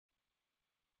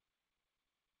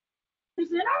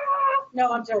said, ah!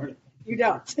 No, I'm joking. You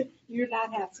don't. You do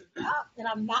not have to. And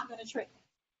I'm not going to trick.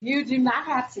 You do not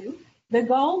have to. The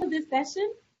goal of this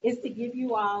session is to give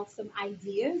you all some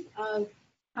ideas of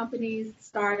companies,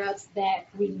 startups that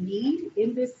we need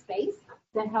in this space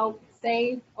to help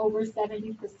save over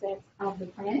 70% of the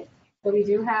planet. So we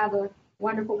do have a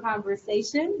wonderful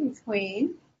conversation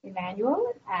between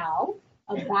Emmanuel and Al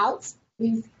about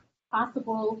these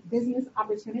possible business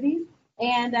opportunities.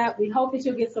 And we hope that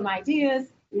you'll get some ideas.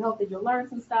 We hope that you'll learn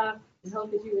some stuff. We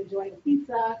hope that you enjoy the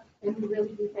pizza. And we really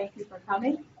do thank you for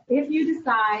coming. If you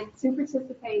decide to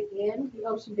participate in the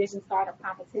Ocean Vision Startup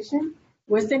Competition,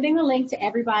 we're sending a link to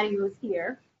everybody who's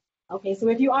here. Okay, so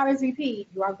if you RSVP,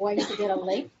 you are going to get a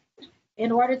link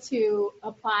in order to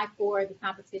apply for the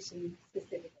competition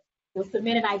specifically. You'll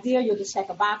submit an idea, you'll just check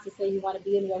a box and say you want to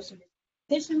be in the Ocean Vision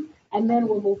competition, and then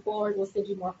we'll move forward. We'll send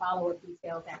you more follow-up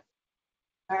details after.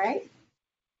 All right?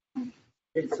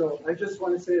 Okay, so I just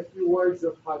want to say a few words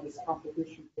of how this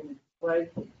competition came into play.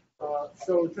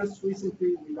 So just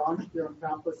recently, we launched here on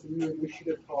campus a new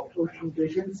initiative called Ocean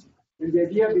Visions. And the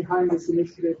idea behind this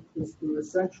initiative is to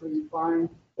essentially find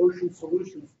ocean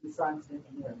solutions to science and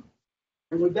engineering.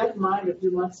 And with that in mind, a few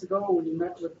months ago, we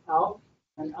met with Al,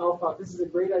 and Al thought this is a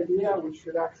great idea. We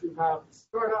should actually have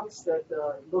startups that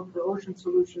look for ocean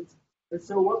solutions. And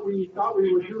so what we thought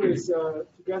we would do is,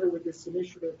 together with this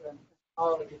initiative and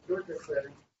Al at the Georgia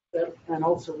Center, and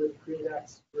also with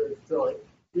CreateX for Joy,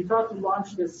 we thought to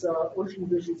launch this Ocean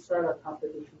Vision Startup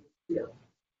Competition this year.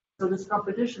 So this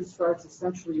competition starts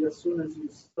essentially as soon as you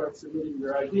start submitting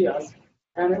your ideas,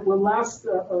 and it will last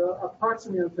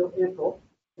approximately until April.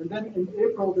 And then in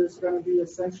April, there's going to be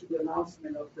essentially the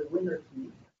announcement of the winner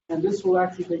team. And this will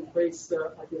actually take place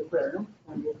at the aquarium,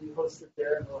 and will be hosted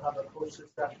there, and we'll have a poster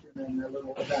session and a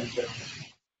little event there.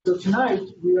 So tonight,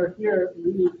 we are here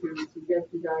really to get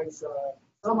you guys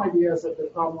some ideas of the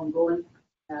problem going.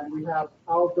 And we have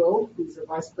Al Do, who's the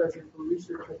Vice President for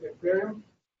Research at the aquarium.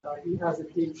 He has a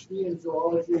PhD in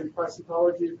zoology and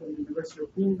parasitology from the University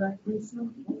of Queensland,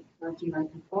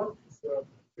 1994. He's a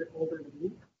bit older than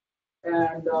me.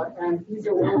 And he's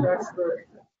a world expert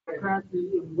apparently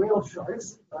in whale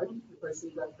sharks, right? If I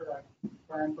say that correct.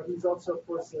 But he's also, of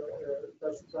course,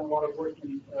 does a lot of work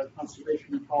in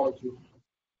conservation ecology.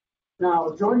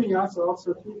 Now, joining us are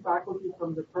also two faculty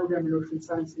from the program in Ocean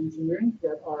Science Engineering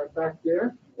that are back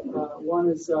there. One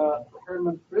is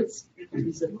Herman Fritz.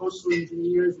 He's a coastal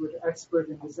engineer with expert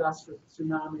in disasters,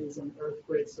 tsunamis, and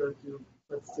earthquakes,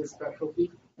 that's his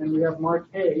specialty. And we have Mark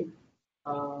Hay,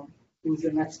 who's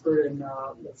an expert in,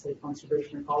 let's say,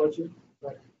 conservation ecology.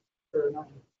 Right? Fair enough.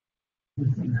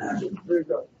 Very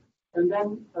good. And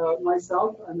then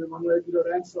myself, I'm Emanuele Di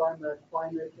Lorenzo. I'm a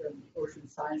climate and ocean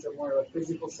science. I'm more of a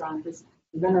physical scientist.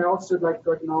 And then I also would like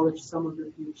to acknowledge some of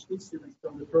the PhD students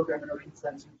from the program in Ocean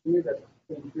Science Engineering that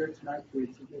came here tonight to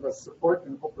give us support,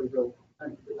 and hopefully they'll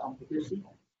enter the competition.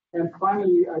 And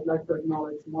finally, I'd like to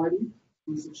acknowledge Marty,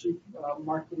 who's the Chief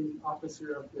Marketing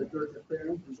Officer of the Georgia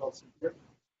Aquarium, who's also here.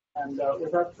 And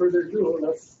without further ado,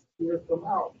 let's hear from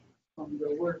Al, from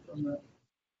the work from the...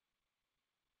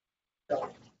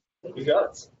 You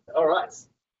got it. All right.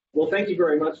 Well, thank you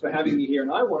very much for having me here.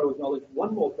 And I want to acknowledge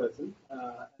one more person,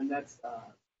 and that's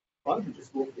Arthur, who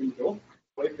just walked in the door.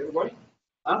 Wave to everybody.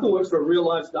 Arthur works for a real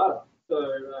live startup. So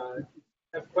if you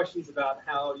have questions about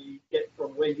how you get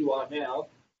from where you are now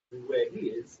to where he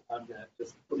is, I'm going to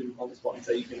just put him on the spot and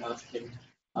say you can ask him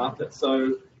after.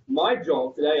 So my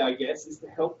job today, I guess, is to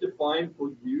help define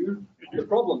for you the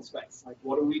problem space. Like,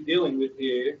 what are we dealing with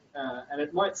here? And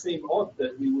it might seem odd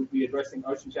that we would be addressing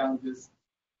ocean challenges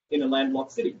in a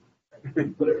landlocked city.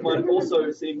 But it might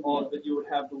also seem odd that you would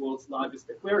have the world's largest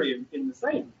aquarium in the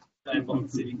same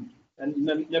landlocked city. And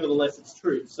nevertheless, it's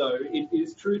true. So it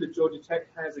is true that Georgia Tech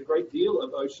has a great deal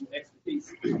of ocean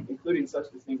expertise, including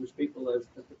such distinguished people as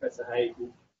Professor Hay,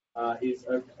 who is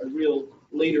a real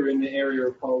leader in the area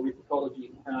of coral reef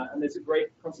ecology. And there's a great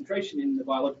concentration in the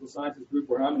biological sciences group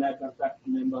where I'm an adjunct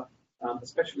faculty member,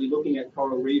 especially looking at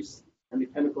coral reefs and the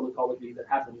chemical ecology that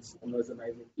happens in those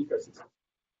amazing ecosystems.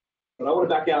 But I want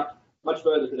to back out much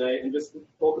further today and just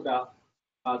talk about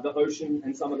the ocean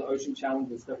and some of the ocean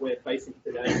challenges that we're facing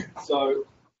today. So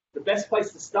the best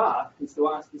place to start is to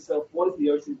ask yourself, what is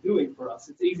the ocean doing for us?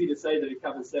 It's easy to say that it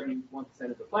covers 71%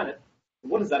 of the planet.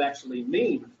 What does that actually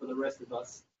mean for the rest of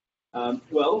us?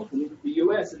 Well, in the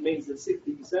US, it means that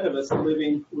 60% of us are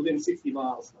living within 60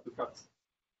 miles of the coast.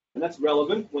 And that's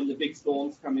relevant when the big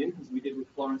storms come in, as we did with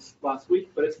Florence last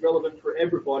week, but it's relevant for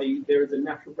everybody. There is a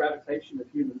natural gravitation of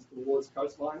humans towards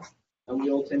coastlines, and we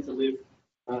all tend to live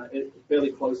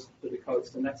fairly close to the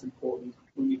coast, and that's important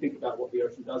when you think about what the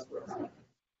ocean does for us.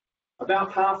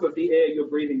 About half of the air you're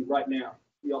breathing right now,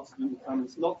 the oxygen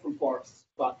comes not from forests,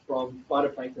 but from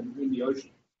phytoplankton in the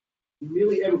ocean.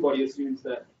 Nearly everybody assumes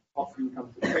that oxygen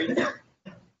comes from trees.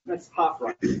 That's half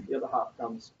right. The other half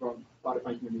comes from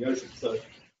phytoplankton in the ocean. So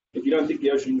if you don't think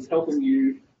the ocean is helping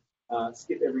you,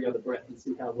 skip every other breath and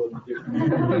see how well you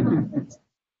do.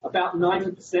 About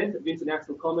 90% of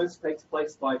international commerce takes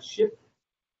place by ship.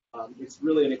 It's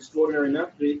really an extraordinary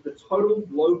amount. The total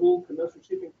global commercial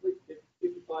shipping fleet is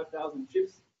 55,000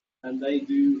 ships, and they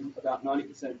do about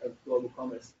 90% of global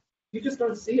commerce. You just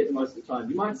don't see it most of the time.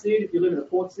 You might see it if you live in a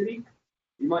port city.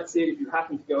 You might see it if you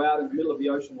happen to go out in the middle of the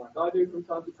ocean like I do from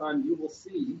time to time. You will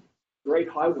see great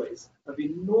highways of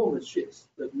enormous ships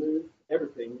that move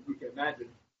everything you can imagine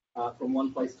from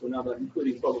one place to another,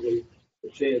 including probably the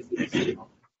chairs that you're sitting on.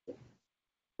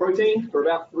 Protein for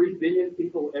about 3 billion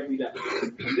people every day.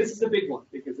 And this is a big one,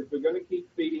 because if we're going to keep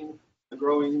feeding a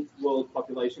growing world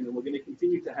population, and we're going to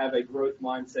continue to have a growth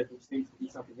mindset, which seems to be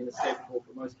something inescapable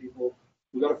for most people,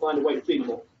 we've got to find a way to feed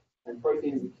them all. And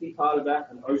protein is a key part of that,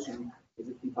 and ocean is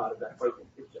a key part of that protein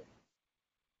picture.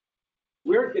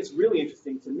 Where it gets really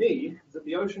interesting to me is that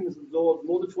the ocean has absorbed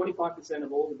more than 25%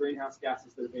 of all the greenhouse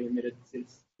gases that have been emitted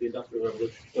since the Industrial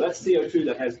Revolution. So that's CO2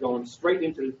 that has gone straight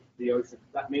into the ocean.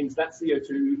 That means that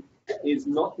CO2 is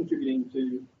not contributing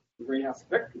to the greenhouse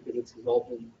effect because it's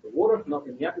dissolved in the water, not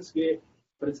in the atmosphere,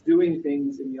 but it's doing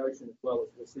things in the ocean as well, as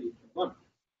we'll see in a moment.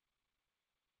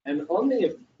 And on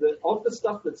of the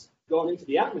stuff that's gone into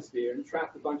the atmosphere and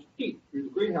trapped a bunch of heat through the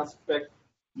greenhouse effect,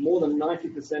 more than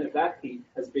 90% of that heat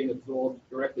has been absorbed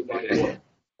directly by the water.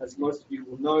 As most of you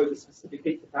will know, the specific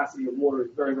heat capacity of water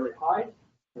is very, very high.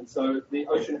 And so the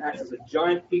ocean acts as a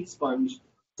giant heat sponge,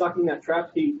 sucking that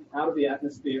trapped heat out of the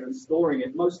atmosphere and storing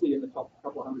it mostly in the top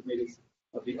couple of hundred meters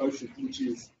of the ocean, which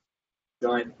is a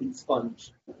giant heat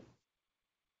sponge.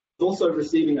 It's also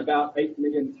receiving about 8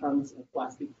 million tons of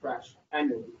plastic trash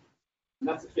annually. And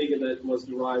that's a figure that was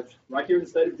derived right here in the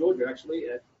state of Georgia, actually,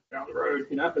 down the road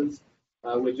in Athens,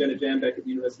 where Jenna Jambeck at the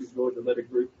University of Georgia led a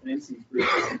group, an NC's group,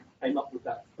 came up with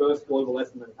that first global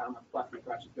estimate of how much plastic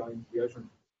trash is going into the ocean.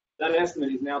 That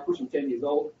estimate is now pushing 10 years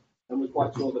old, and we're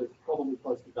quite sure that it's probably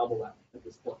close to double that at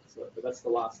this point. So, but that's the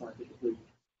last scientifically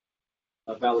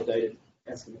validated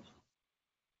estimate.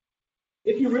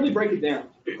 If you really break it down,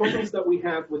 the problems that we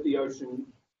have with the ocean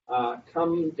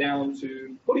come down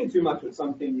to putting too much of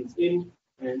some things in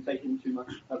and taking too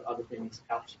much of other things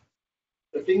out.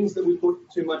 The things that we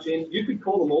put too much in, you could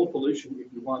call them all pollution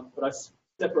if you want, but I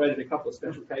separated a couple of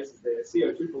special cases there.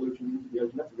 CO2 pollution into the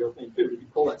ocean, that's a real thing too. You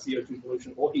could call that CO2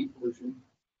 pollution or heat pollution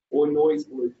or noise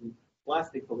pollution,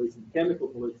 plastic pollution, chemical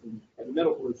pollution, heavy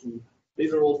metal pollution.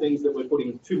 These are all things that we're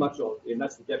putting too much of, and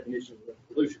that's the definition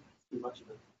of pollution. Too much of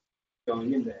it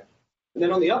going in there. And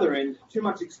then on the other end, too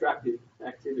much extractive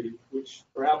activity, which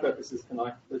for our purposes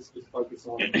tonight, let's just focus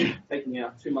on taking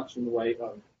out too much in the way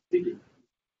of digging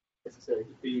necessary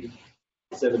to feed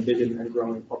the 7 billion and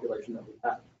growing population that we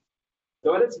have.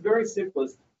 So at its very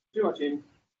simplest, too much in,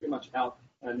 too much out,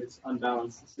 and it's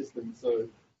unbalanced system, so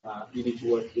you need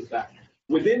to work with that.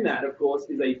 Within that, of course,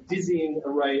 is a dizzying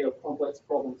array of complex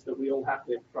problems that we all have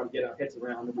to try to get our heads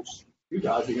around, and which you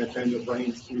guys are going to turn your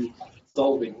brains to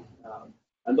solving.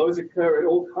 And those occur at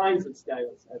all kinds of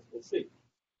scales, as we'll see.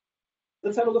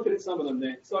 Let's have a look at some of them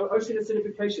there. So ocean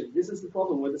acidification. This is the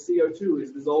problem where the CO2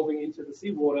 is dissolving into the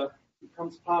seawater. It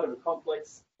becomes part of a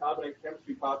complex carbonate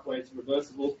chemistry pathway. It's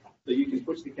reversible, so you can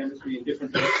push the chemistry in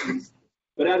different directions.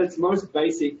 But at its most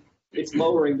basic, it's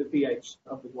lowering the pH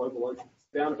of the global ocean. It's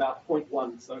down about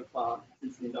 0.1 so far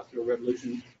since the Industrial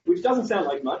Revolution, which doesn't sound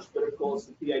like much, but of course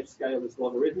the pH scale is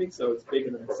logarithmic, so it's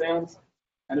bigger than it sounds.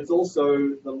 And it's also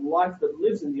the life that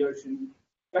lives in the ocean,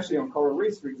 especially on coral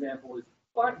reefs, for example, is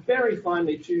very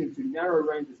finely tuned to narrow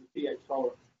ranges of pH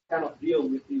tolerance, cannot deal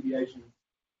with deviations.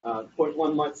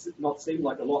 0.1 might not seem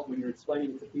like a lot when you're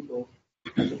explaining it to people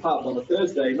at the pub on a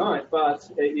Thursday night, but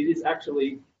it is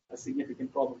actually a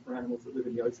significant problem for animals that live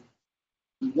in the ocean.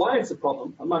 And why it's a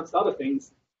problem, amongst other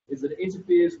things, is that it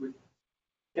interferes with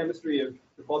chemistry of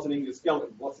depositing your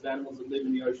skeleton. Lots of animals that live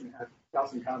in the ocean have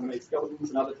calcium carbonate skeletons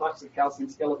and other types of calcium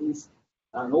skeletons,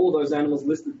 and all those animals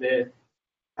listed there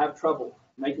have trouble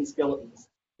making skeletons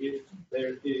if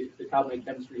the carbonate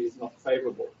chemistry is not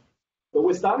favorable. But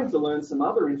we're starting to learn some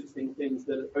other interesting things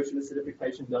that ocean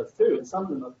acidification does too, and some of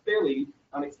them are fairly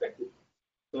unexpected.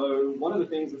 So one of the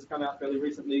things that's come out fairly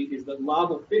recently is that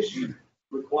larval fish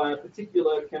require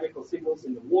particular chemical signals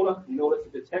in the water in order to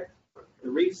detect the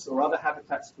reefs or other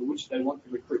habitats for which they want to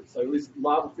recruit. So these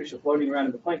larval fish are floating around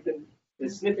in the plankton, they're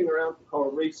sniffing around for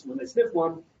coral reefs. When they sniff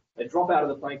one, they drop out of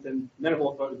the plankton,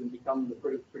 metamorphose and become the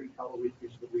pretty coral reef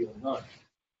fish that we all know.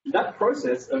 That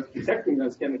process of detecting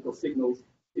those chemical signals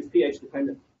is pH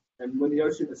dependent. And when the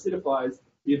ocean acidifies,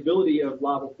 the ability of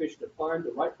larval fish to find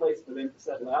the right place for them to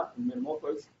settle out and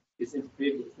metamorphose is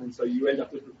interfered with. And so you end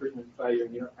up with recruitment failure,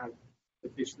 and you don't have the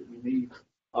fish that you need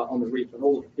on the reef and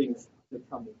all of the things that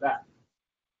come with that.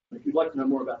 And if you'd like to know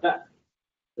more about that,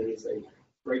 there is a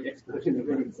great expert in the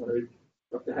room. So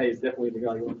Dr. Hay is definitely the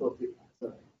guy you want to talk to.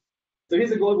 So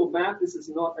here's a global map. This is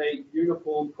not a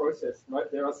uniform process,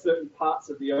 right? There are certain parts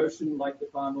of the ocean, like the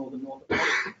far northern North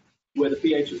Atlantic, where the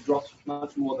pH has dropped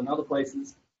much more than other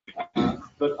places.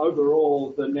 But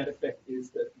overall, the net effect is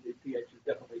that the pH has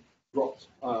definitely dropped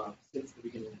since the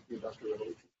beginning of the Industrial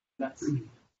Revolution. That's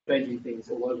changing things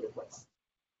all over the place.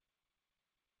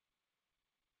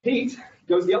 Heat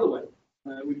goes the other way.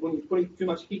 We're putting too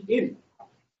much heat in.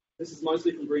 This is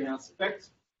mostly from greenhouse effects,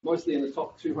 mostly in the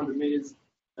top 200 meters.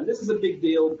 And this is a big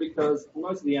deal because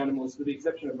most of the animals, with the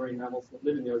exception of marine mammals that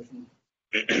live in the ocean,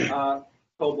 are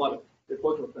cold-blooded. They're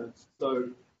phototherms. So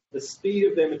the speed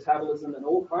of their metabolism and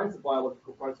all kinds of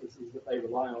biological processes that they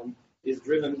rely on is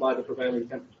driven by the prevailing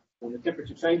temperature. When the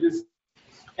temperature changes,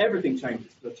 everything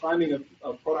changes. The timing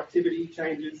of productivity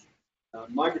changes,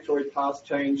 migratory paths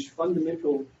change,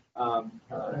 fundamental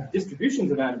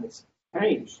distributions of animals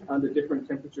change under different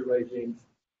temperature regimes.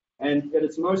 And at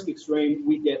its most extreme,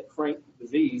 we get frank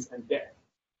disease and death.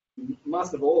 You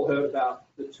must have all heard about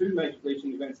the two major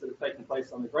bleaching events that have taken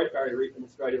place on the Great Barrier Reef in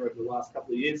Australia over the last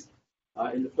couple of years.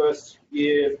 In the first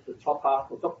year, the top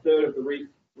third of the reef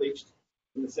bleached.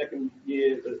 In the second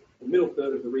year, the middle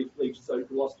third of the reef bleached. So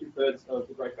we lost 2/3 of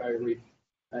the Great Barrier Reef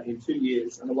in 2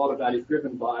 years. And a lot of that is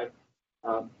driven by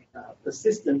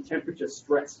persistent temperature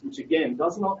stress, which again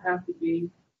does not have to be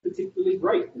particularly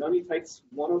great. It only takes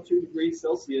 1 or 2 degrees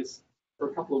Celsius for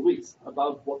a couple of weeks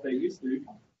above what they're used to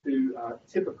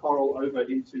tip a coral over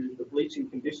into the bleaching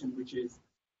condition, which is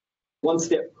one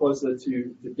step closer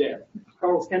to death.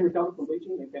 Corals can recover from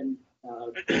bleaching. They can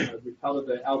recover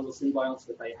the algal symbionts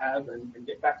that they have and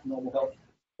get back to normal health,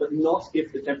 but not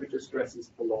if the temperature stress is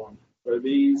prolonged. So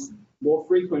these more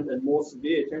frequent and more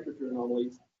severe temperature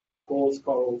anomalies cause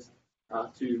corals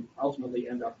to ultimately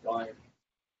end up dying.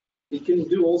 It can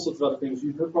do all sorts of other things.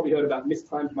 You've probably heard about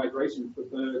mistimed migration for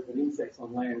birds and insects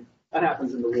on land. That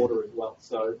happens in the water as well.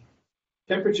 So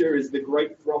temperature is the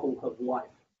great throttle of life.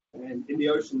 And in the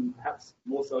ocean, perhaps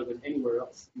more so than anywhere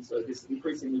else. And so this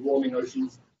increasingly warming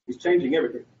oceans is changing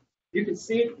everything. You can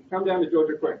see it. You come down to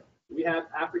Georgia Aquarium. We have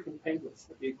African penguins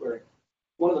at the aquarium.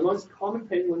 One of the most common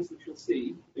penguins that you'll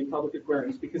see in public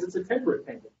aquariums, because it's a temperate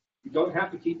penguin. You don't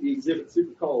have to keep the exhibit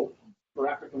super cold for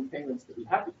African penguins to be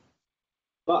happy.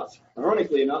 But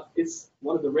ironically enough, it's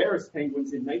one of the rarest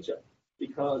penguins in nature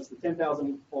because the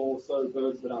 10,000 or so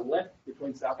birds that are left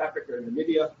between South Africa and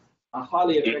Namibia are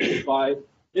highly affected by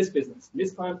this business,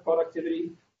 mistimed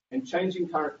productivity and changing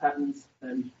current patterns,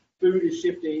 and food is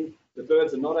shifting. The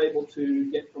birds are not able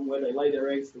to get from where they lay their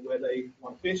eggs to where they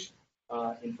want to fish.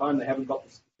 In time, they haven't got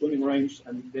the swimming range,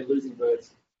 and they're losing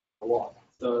birds a lot.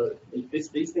 So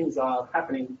these things are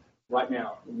happening right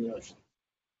now in the ocean.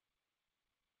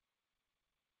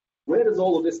 Where does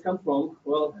all of this come from?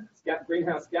 Well, it's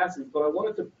greenhouse gases, but I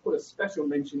wanted to put a special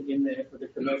mention in there for the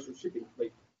commercial shipping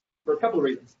fleet for a couple of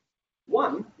reasons.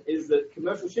 One is that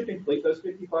commercial shipping fleet, those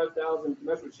 55,000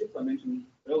 commercial ships I mentioned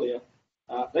earlier,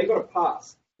 they got a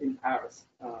pass in Paris.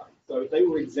 So they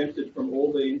were exempted from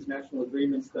all the international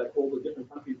agreements that all the different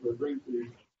countries were agreeing to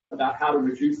about how to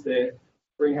reduce their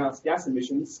greenhouse gas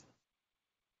emissions.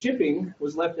 Shipping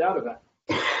was left out of that.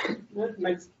 That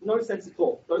makes no sense at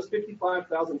all. Those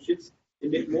 55,000 ships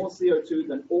emit more CO2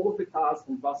 than all of the cars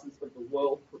and buses of the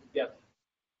world put together.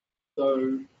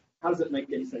 So how does it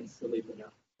make any sense to leave them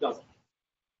out? It doesn't.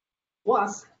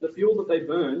 Plus, the fuel that they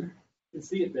burn, you can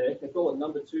see it there, they call it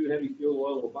number 2 heavy fuel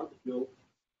oil or bunker fuel,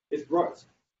 is gross.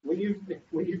 When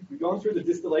you've gone through the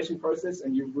distillation process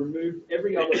and you've removed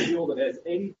every other fuel that has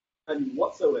any value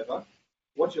whatsoever,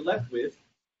 what you're left with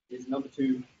is number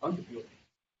 2 bunker fuel.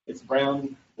 It's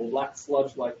brown or black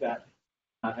sludge like that.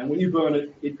 And when you burn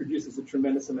it, it produces a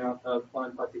tremendous amount of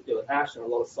fine particulate ash and a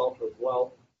lot of sulfur as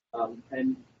well.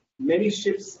 And many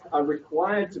ships are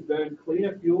required to burn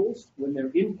cleaner fuels when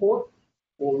they're in port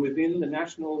or within the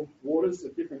national waters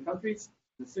of different countries.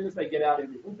 As soon as they get out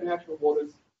into international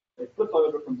waters, they flip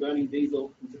over from burning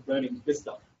diesel into burning this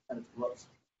stuff, and it's gross.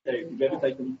 Okay, you've ever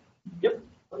taken? Yep.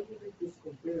 How do you think this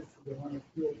compares to the amount of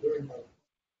fuel burned by?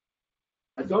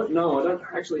 I don't know. I don't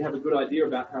actually have a good idea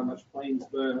about how much planes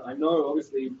burn. I know,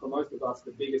 obviously, for most of us,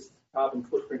 the biggest carbon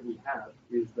footprint we have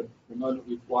is the moment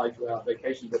we fly to our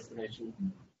vacation destination.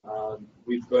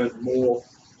 We've burned more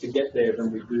to get there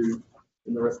than we do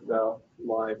in the rest of our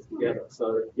lives together.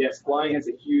 So yes, flying has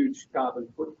a huge carbon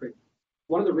footprint.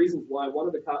 One of the reasons why one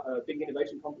of the big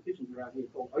innovation competitions around here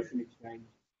called Ocean Exchange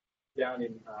down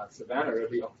in Savannah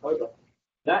every October,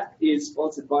 that is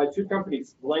sponsored by two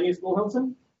companies, Wallenius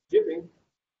Wilhelmsen Shipping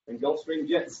and Gulfstream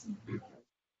Jets.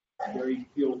 Very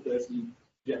fuel-thirsty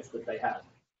jets that they have.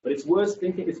 But it's worth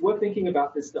thinking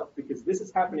about this stuff because this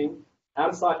is happening out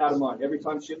of sight, out of mind. Every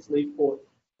time ships leave port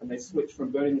and they switch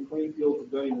from burning the clean fuel to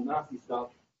burning the nasty stuff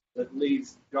that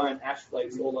leaves giant ash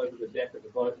flakes all over the deck of the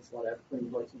boat. It's like they have to clean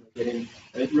the boats when they get in.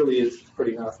 And it really is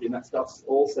pretty nasty. And that stuff's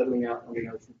all settling out on the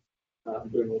ocean,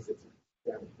 doing all sorts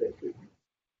of damage there too.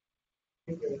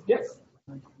 Yes?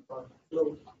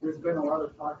 So there's been a lot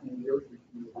of talk in the ocean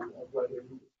community of whether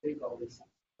we take all this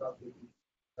stuff that we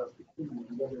discussed between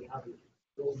and whether how to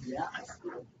build the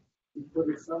atmosphere. We put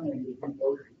it somewhere in the deep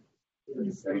ocean. So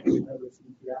the section never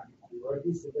sees the atmosphere, or at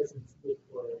least it doesn't stick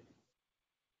for it.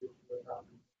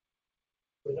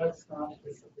 But that's not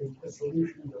a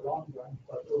solution in the long run,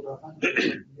 but over 100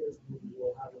 years, maybe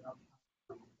we'll have enough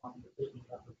time to figure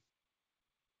that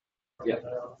out. Yeah.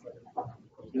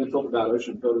 We're going to talk about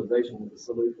ocean fertilization as a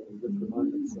solution in just a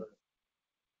moment. So,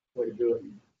 way to do it.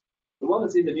 The one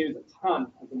that's in the news a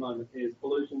ton at the moment is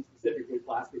pollution, specifically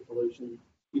plastic pollution.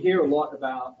 You hear a lot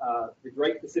about the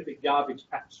Great Pacific Garbage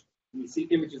Patch. And you see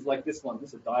images like this one.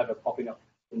 This is a diver popping up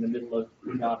in the middle of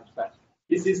the garbage patch.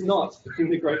 This is not in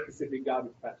the Great Pacific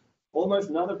Garbage Patch. Almost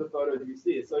none of the photos you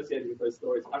see associated with those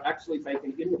stories are actually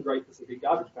taken in the Great Pacific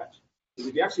Garbage Patch. Because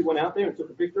if you actually went out there and took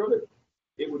a picture of it,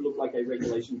 it would look like a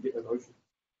regulation bit of ocean.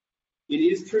 It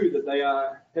is true that they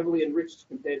are heavily enriched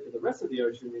compared to the rest of the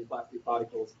ocean in plastic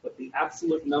particles, but the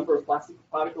absolute number of plastic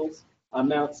particles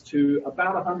amounts to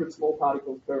about 100 small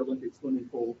particles per Olympic swimming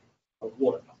pool of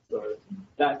water. So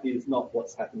that is not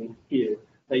what's happening here.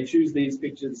 They choose these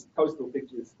pictures, coastal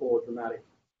pictures, for dramatic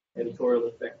editorial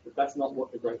effect, but that's not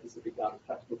what the Great Pacific Garbage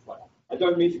Patch looks like. I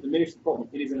don't mean to diminish the problem.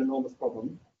 It is an enormous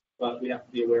problem, but we have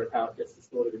to be aware of how it gets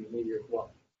distorted in the media as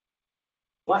well.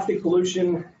 Plastic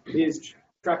pollution is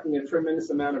attracting a tremendous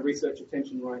amount of research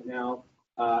attention right now,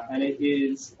 and it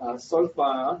is so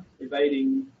far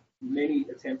evading many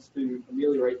attempts to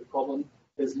ameliorate the problem.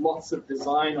 There's lots of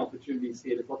design opportunities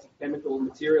here. There's lots of chemical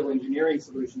material engineering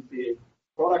solutions here,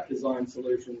 product design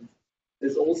solutions.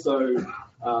 There's also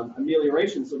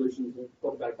amelioration solutions. We'll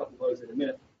talk about a couple of those in a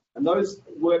minute. And those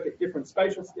work at different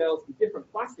spatial scales and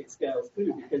different plastic scales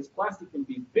too, because plastic can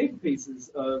be big pieces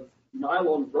of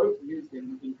nylon rope used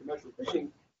in commercial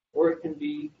fishing, or it can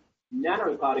be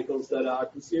nanoparticles that are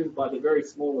consumed by the very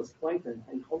smallest plankton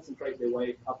and concentrate their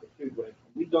way up the food web.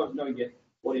 We don't know yet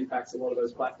what impacts a lot of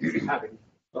those plastics are having,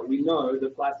 but we know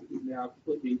that plastic is now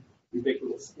completely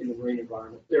ubiquitous in the marine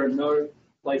environment. There are no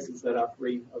places that are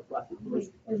free of plastic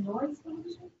pollution. Is noise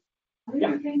pollution? I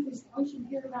really think this ocean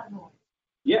here about noise.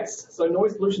 Yes, so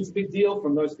noise pollution is a big deal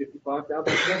from those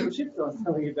 55,000 ships I was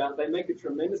telling you about. They make a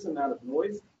tremendous amount of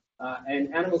noise,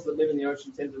 and animals that live in the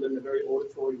ocean tend to live in a very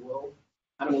auditory world.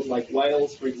 Animals like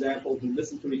whales, for example, who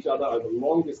listen to each other over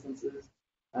long distances,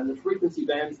 and the frequency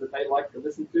bands that they like to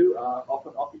listen to are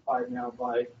often occupied now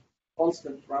by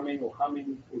constant thrumming or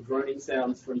humming or droning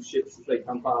sounds from ships as they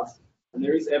come past. And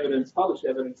there is evidence, published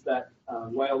evidence, that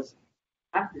whales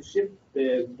have to shift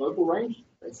their vocal range.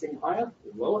 They sing higher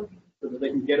or lower so that they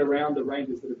can get around the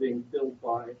ranges that are being filled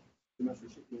by commercial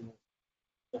shipping.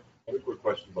 I have a quick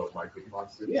question about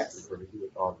microplastics. Yes.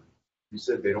 You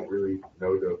said they don't really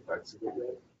know the effects of it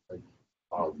yet. Like,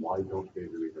 why don't they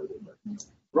really know the effects?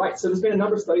 Right. So there's been a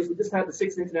number of studies. We just had the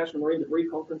 6th International Marine Debris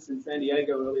Conference in San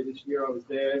Diego earlier this year. I was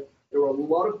there. There were a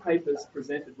lot of papers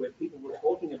presented where people were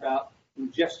talking about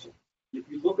ingestion. If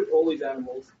you look at all these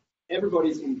animals,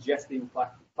 everybody's ingesting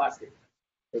plastic.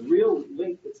 The real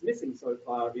link that's missing so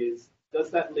far is,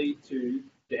 does that lead to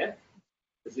death,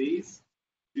 disease,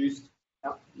 reduced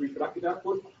reproductive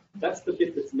output? That's the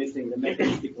bit that's missing, the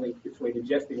mechanistic link between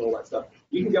ingesting all that stuff.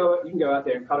 You can go out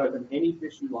there and cut open any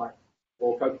fish you like,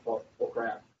 or copepod, or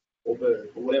crab, or bird,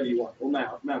 or whatever you want, or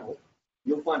mammal.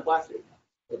 You'll find plastic.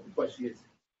 But the question is,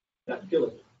 that kill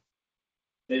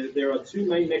it? There are two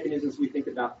main mechanisms we think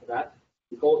about for that.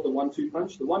 We call it the 1-2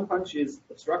 punch. The 1 punch is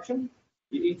obstruction.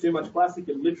 You eat too much plastic,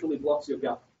 it literally blocks your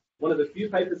gut. One of the few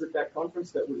papers at that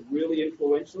conference that was really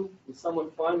influential was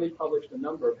someone finally published a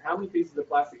number of how many pieces of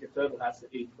plastic a turtle has to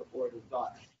eat before it will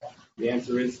die. The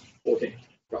answer is 14.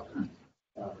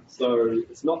 So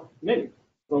it's not many, as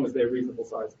long as they're reasonable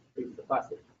sized pieces of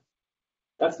plastic.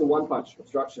 That's the 1 punch,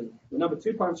 obstruction. The number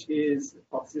 2 punch is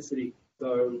toxicity.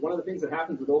 So one of the things that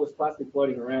happens with all this plastic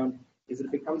floating around is that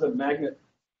it becomes a magnet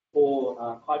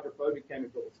for hydrophobic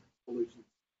chemicals, pollution,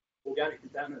 organic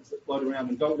contaminants that float around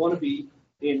and don't want to be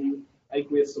in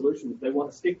aqueous solutions. They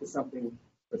want to stick to something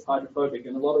that's hydrophobic,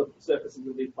 and a lot of surfaces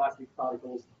of these plastic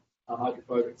particles are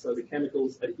hydrophobic. So the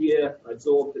chemicals adhere,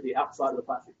 absorb to the outside of the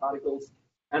plastic particles.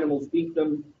 Animals eat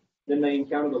them, then they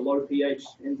encounter the low pH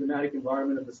enzymatic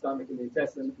environment of the stomach and the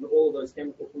intestine, and all of those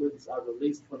chemical pollutants are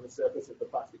released from the surface of the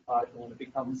plastic particle, and it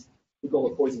becomes what we call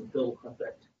a poison pill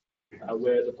effect,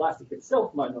 where the plastic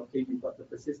itself might not keep you, but the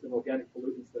persistent organic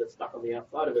pollutants that are stuck on the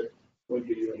outside of it won't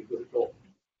do you any good at all.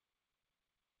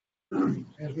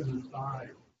 As an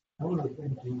aside, one of the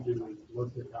things we do is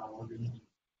look at how organisms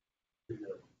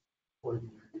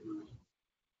poison neighbors,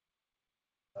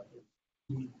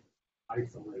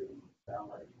 isolating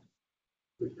phthalates,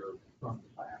 which are from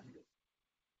plastic,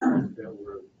 that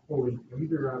we're pulling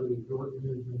either out of these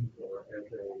organisms or as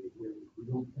we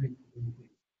don't think anything.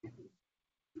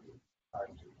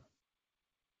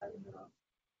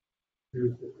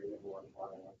 Here's the real one.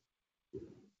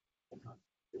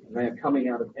 And they are coming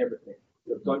out of everything.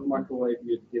 So don't microwave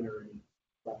your dinner in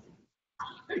plastic.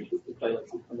 The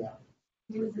phthalates will come out.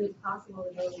 Is it possible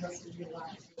that those rest of your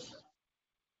lives?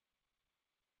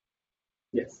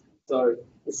 Yes. So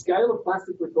the scale of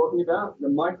plastic we're talking about, the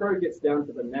micro gets down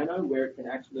to the nano, where it can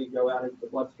actually go out into the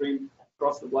bloodstream,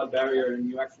 cross the blood barrier, and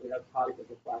you actually have particles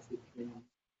of plastic in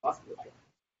musculature,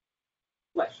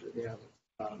 flesh. Yeah.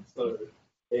 So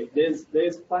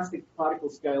there's plastic particle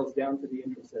scales down to the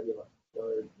intracellular.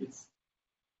 So it's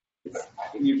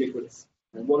ubiquitous.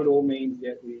 And what it all means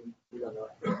yet, we don't know.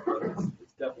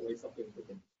 It's definitely something to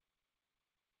think.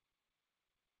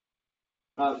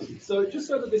 So just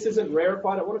so that this isn't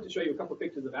rarefied, I wanted to show you a couple of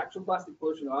pictures of actual plastic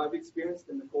pollution I've experienced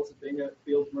in the course of being a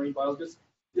field marine biologist.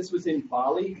 This was in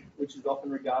Bali, which is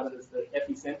often regarded as the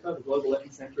epicenter, the global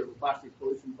epicenter of the plastic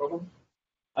pollution problem.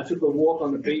 I took a walk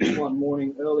on the beach one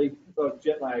morning early, got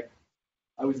jet lag.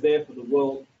 I was there for the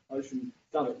World Ocean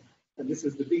Summit, and this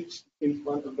is the beach in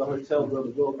front of the hotel where the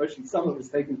World Ocean Summit was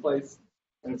taking place,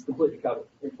 and it's completely covered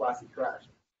in plastic trash.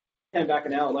 Came back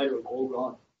an hour later, it was all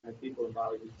gone, and people in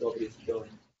Bali whose job it is to go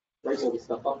and break all this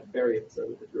stuff up and bury it so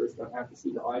that the tourists don't have to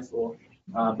see the eyesore.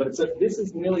 But this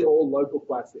is nearly all local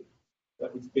plastic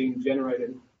that was being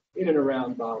generated in and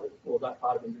around Bali, or that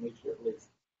part of Indonesia at least.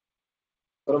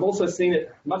 But I've also seen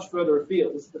it much further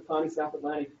afield. This is the tiny South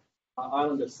Atlantic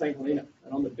island of St. Helena.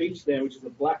 And on the beach there, which is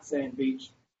a black sand beach,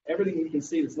 everything you can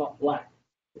see that's not black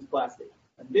is plastic.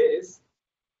 And this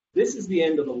is the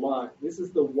end of the line. This is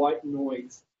the white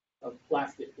noise of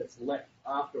plastic that's left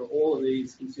after all of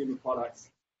these consumer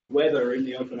products weather in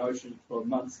the open ocean for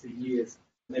months to years.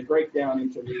 And they break down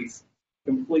into these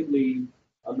completely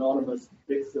anonymous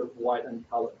bits of white and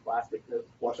colored plastic that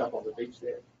wash up on the beach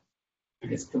there.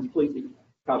 It's completely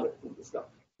covered with the stuff.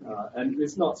 And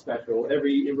it's not special.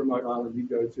 Every remote island you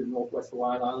go to, Northwest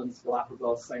Hawaiian Islands,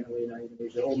 Galapagos, St. Helena,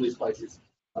 Indonesia, all these places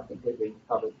are completely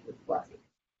covered with plastic.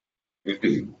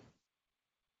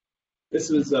 This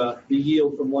was the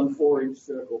yield from one 4-inch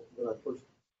circle that I pushed,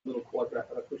 little quadrat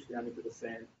that I pushed down into the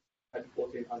sand, had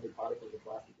 1,400 particles of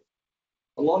plastic.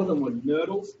 A lot of them were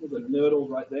nurdles. There's a nurdle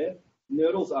right there.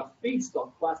 Nurdles are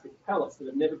feedstock plastic pellets that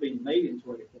have never been made into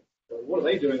anything. So what are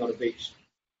they doing on a beach?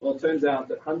 Well, it turns out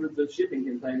that hundreds of shipping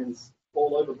containers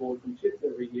fall overboard from ships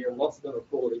every year, and lots of them are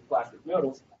full of these plastic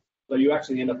nurdles. So you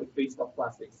actually end up with feedstock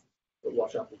plastics that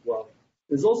wash up as well.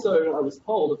 There's also, I was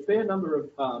told, a fair number of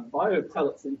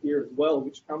biopellets in here as well,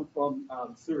 which come from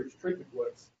sewage treatment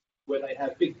works, where they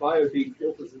have big biofeed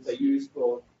filters that they use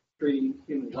for treating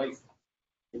human waste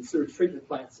in sewage treatment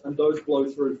plants, and those blow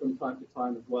through from time to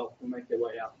time as well and make their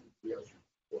way out into the ocean.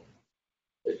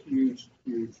 A huge,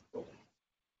 huge problem.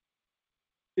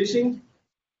 Fishing,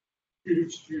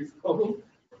 huge, huge problem.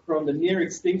 From the near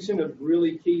extinction of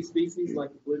really key species like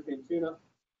the bluefin tuna,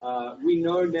 we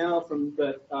know now from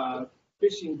that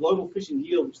global fishing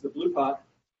yield, which is the blue part,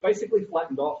 basically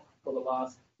flattened off for the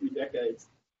last few decades.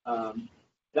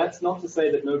 That's not to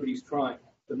say that nobody's trying.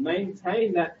 To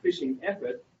maintain that fishing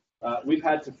effort, we've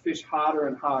had to fish harder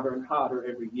and harder and harder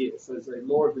every year. So there's a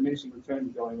law of diminishing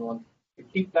returns going on. To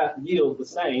keep that yield the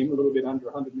same, a little bit under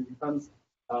 100 million tons,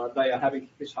 they are having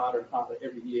to fish harder and harder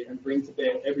every year and bring to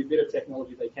bear every bit of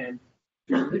technology they can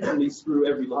to literally screw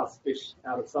every last fish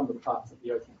out of some of the parts of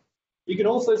the ocean. You can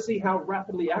also see how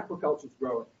rapidly aquaculture is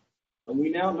growing. And we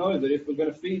now know that if we're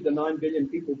going to feed the 9 billion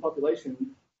people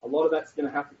population, a lot of that's going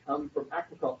to have to come from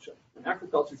aquaculture. And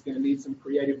aquaculture is going to need some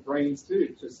creative brains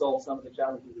too to solve some of the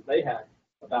challenges that they have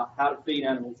about how to feed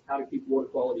animals, how to keep water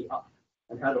quality up,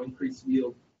 and how to increase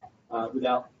yield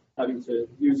without having to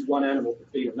use one animal to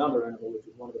feed another animal, which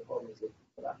is one of the problems of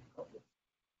aquaculture.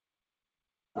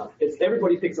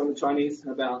 Everybody picks on the Chinese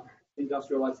about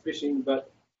industrialized fishing,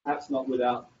 but perhaps not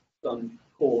without some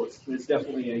cause. There's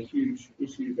definitely a huge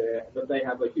issue there, but they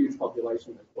have a huge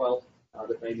population as well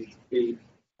that they need to feed.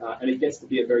 And it gets to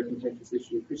be a very contentious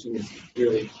issue. Fishing is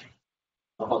really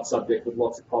a hot subject with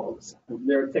lots of problems. And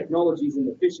there are technologies in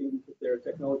the fishing, but there are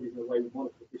technologies in the way we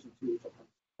monitor the fishing too, which I'll come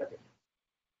to in a second.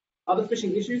 Other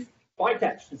fishing issues,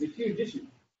 bycatch is a huge issue.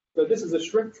 So this is a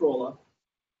shrimp trawler.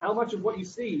 How much of what you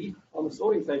see on the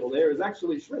sorting table there is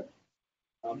actually shrimp?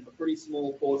 A pretty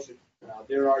small portion.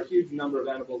 There are a huge number of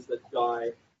animals that die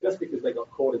just because they got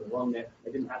caught in the wrong net.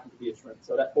 They didn't happen to be a shrimp.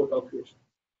 So that poor dogfish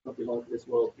not belong to this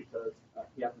world because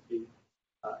he happened to be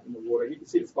in the water. You can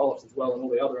see the scallops as well and all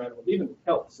the other animals, even the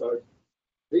kelp. So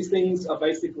these things are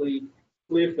basically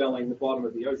clear felling the bottom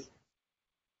of the ocean.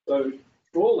 So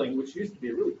trawling, which used to be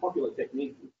a really popular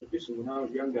technique for fishing when I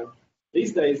was younger,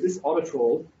 these days this otter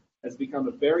trawl has become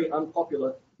a very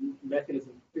unpopular mechanism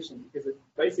for fishing because it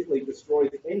basically destroys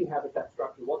any habitat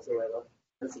structure whatsoever.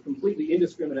 It's a completely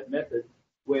indiscriminate method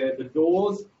where the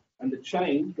doors and the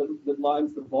chain that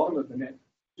lines the bottom of the net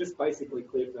just basically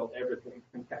clear fell everything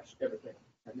and catch everything.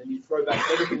 And then you throw back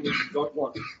everything that you don't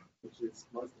want, which is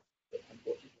most of it,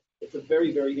 unfortunately. It's a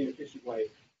very, very inefficient way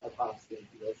of harvesting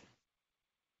the ocean.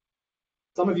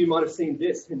 Some of you might have seen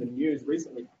this in the news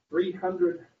recently.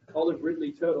 300 olive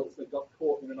ridley turtles that got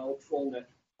caught in an old trawl net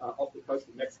off the coast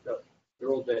of Mexico. They're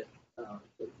all dead.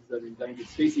 This is an endangered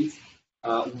species.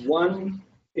 One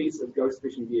piece of ghost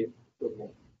fishing gear killed them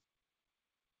all.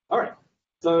 All right,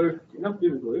 so enough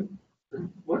doom and gloom.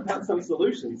 What about some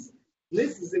solutions?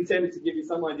 This is intended to give you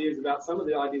some ideas about some of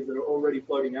the ideas that are already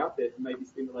floating out there to maybe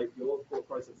stimulate your thought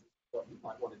processes, what you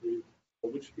might want to do,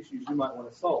 or which issues you might want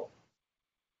to solve.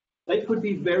 They could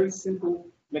be very simple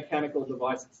mechanical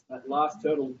devices. That last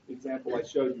turtle example I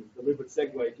showed you, deliberate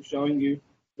segue to showing you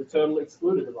the turtle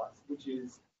excluder device, which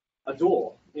is a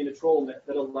door in a trawl net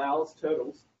that allows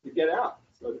turtles to get out.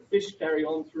 So the fish carry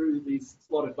on through these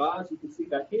slotted bars you can see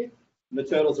back here, and the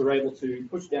turtles are able to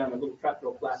push down a little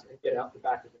trapdoor flap and get out the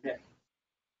back of the net.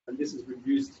 And this has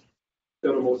reduced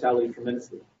turtle mortality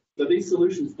tremendously. So these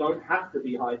solutions don't have to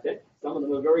be high-tech. Some of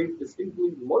them are very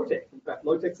distinctly low-tech. In fact,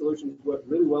 low-tech solutions work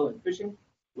really well in fishing,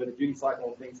 where the duty cycle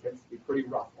on things tends to be pretty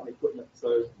rough on equipment.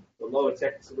 So the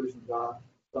lower-tech solutions are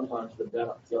sometimes the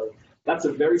better. So that's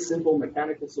a very simple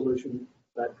mechanical solution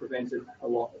that prevented a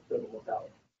lot of turtle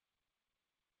mortality.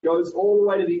 Goes all the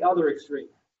way to the other extreme.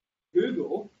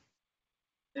 Google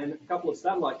and a couple of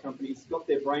satellite companies got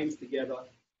their brains together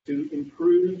to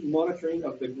improve monitoring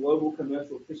of the global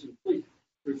commercial fishing fleet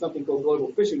through something called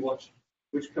Global Fishing Watch,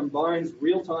 which combines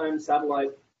real-time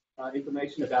satellite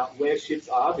information about where ships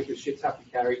are, because ships have to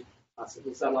carry a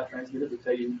simple satellite transmitter to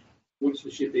tell you which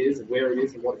the ship is and where it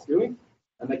is and what it's doing.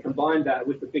 And they combine that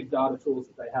with the big data tools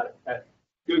that they had at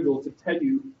Google to tell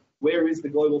you where is the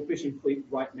global fishing fleet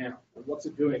right now and what's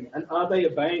it doing, and are they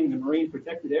obeying the marine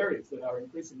protected areas that are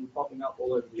increasingly popping up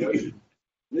all over the ocean.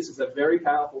 And this is a very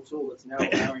powerful tool that's now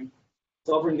allowing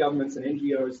sovereign governments and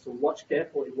NGOs to watch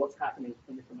carefully what's happening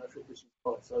in the commercial fishing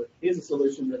world. So here's a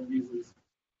solution that uses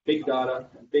big data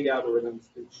and big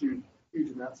algorithms to shoot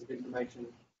huge amounts of information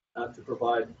to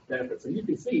provide benefits. And you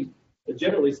can see that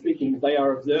generally speaking, they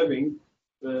are observing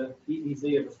the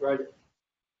EEZ of Australia,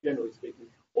 generally speaking.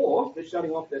 Or they're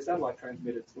shutting off their satellite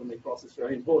transmitters when they cross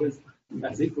Australian borders.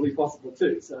 That's equally possible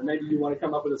too. So maybe you want to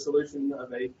come up with a solution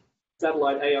of a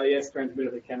satellite AIS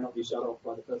transmitter that cannot be shut off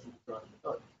by the person driving the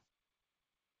boat.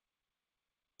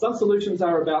 Some solutions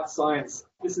are about science.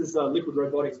 This is a liquid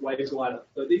robotics wave glider.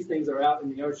 So these things are out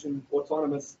in the ocean,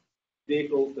 autonomous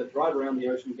vehicles that drive around the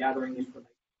ocean gathering information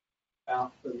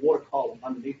about the water column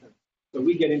underneath them. So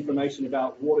we get information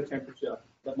about water temperature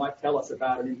that might tell us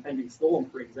about an impending storm,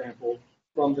 for example,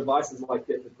 from devices like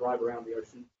that drive around the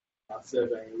ocean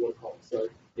surveying the water column. So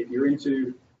if you're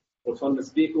into autonomous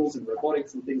vehicles and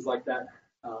robotics and things like that,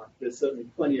 there's certainly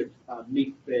plenty of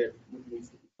meat there that needs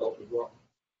to be solved as well.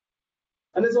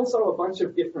 And there's also a bunch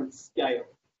of different scales.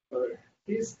 So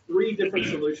here's 3 different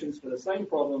solutions for the same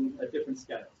problem at different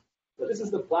scales. So this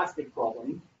is the plastic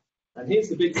problem, and here's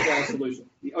the big scale solution,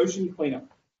 the ocean cleanup.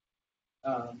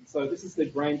 So this is the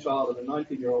brainchild of a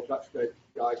 19-year-old Dutch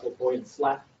guy called Boyan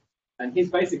Slat. And his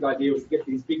basic idea was to get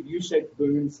these big U-shaped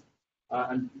booms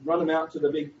and run them out to the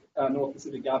big North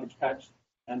Pacific garbage patch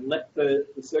and let the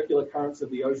circular currents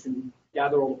of the ocean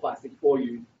gather all the plastic for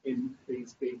you in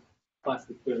these big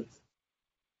plastic booms.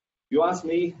 If you ask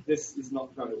me, this is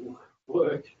not going to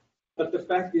work. But the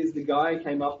fact is the guy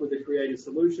came up with a creative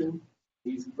solution.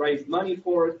 He's raised money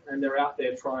for it, and they're out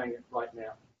there trying it right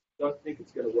now. Don't think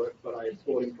it's going to work, but I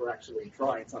applaud him for actually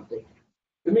trying something.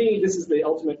 To me, this is the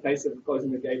ultimate case of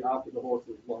closing the gate after the horse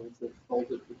is long since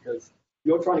bolted, because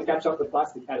You're trying to catch up the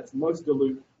plastic at its most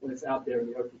dilute when it's out there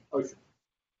in the open ocean.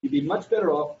 You'd be much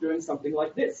better off doing something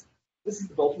like this. This is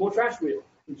the Baltimore trash wheel,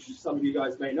 which some of you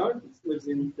guys may know. It lives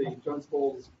in the Jones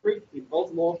Falls Creek in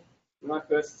Baltimore. When I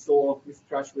first saw Mr.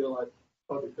 Trash Wheel, I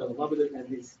probably fell in love with it, and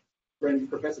his friend,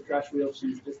 Professor Trash Wheel,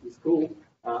 she's just as cool.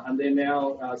 And they're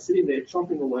now sitting there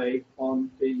chomping away on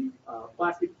the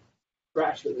plastic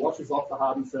trash that washes off the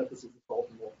hardened surfaces of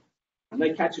Baltimore. And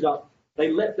they catch it up. They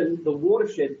let the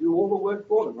watershed do all the work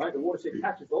for them, right? The watershed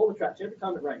catches all the trash every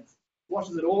time it rains,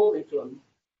 washes it all into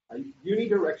a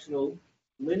unidirectional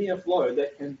linear flow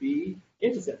that can be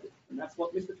intercepted. And that's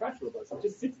what Mr. Trash Wheel does. It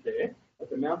just sits there at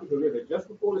the mouth of the river just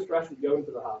before the trash would go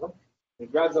into the harbour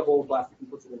and grabs up all the plastic and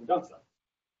puts it in the dumpster.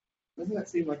 Doesn't that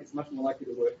seem like it's much more likely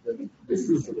to work than this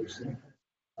solution?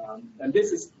 And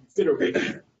this is considerably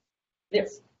different.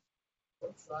 Yes?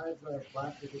 What size of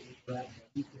plastic is it grab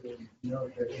into,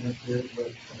 if it interferes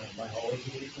with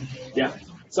biology? Yeah.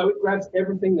 So it grabs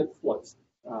everything that floats.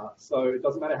 So it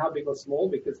doesn't matter how big or small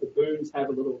because the booms have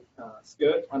a little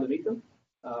skirt underneath them.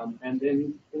 And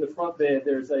then in the front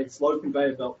there's a slow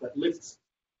conveyor belt that lifts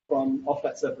from off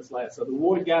that surface layer. So the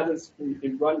water gathers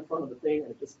right in front of the thing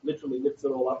and it just literally lifts it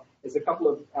all up. There's a couple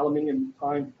of aluminium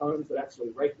timed cones that actually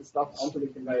rake the stuff onto the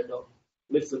conveyor belt,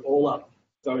 lifts it all up.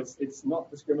 So it's not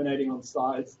discriminating on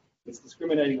size, it's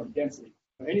discriminating on density.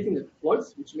 So anything that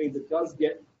floats, which means it does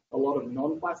get a lot of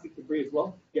non-plastic debris as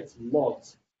well, gets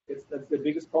logs. That's the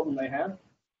biggest problem they have,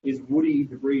 is woody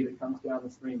debris that comes down the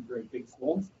stream during big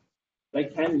storms. They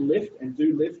can lift and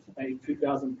do lift a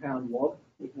 2,000-pound log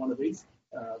with one of these.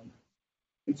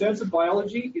 In terms of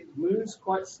biology, it moves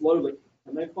quite slowly,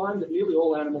 and they find that nearly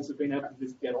all animals have been able to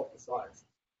just get off the sides.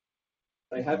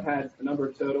 They have had a number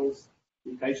of turtles,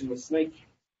 the occasional snake.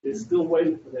 They're still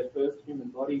waiting for their first human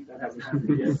body. That hasn't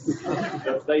happened yet.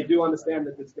 But they do understand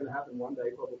that it's going to happen one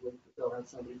day, probably, because they'll have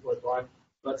somebody float by.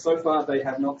 But so far, they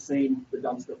have not seen the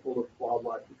dumpster full of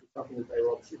wildlife, which is something that they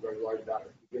were obviously very worried about at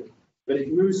the beginning. But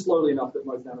it moves slowly enough that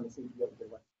most animals seem to be able to get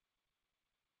away.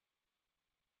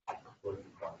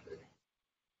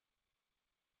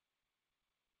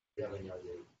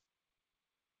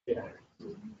 Yeah.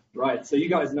 Right. So you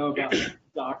guys know about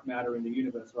dark matter in the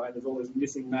universe, right? There's all this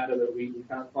missing matter that we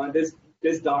can't find.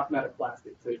 There's dark matter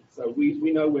plastic too. So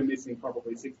we know we're missing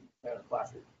probably 60% of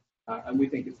plastic. And we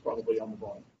think it's probably on the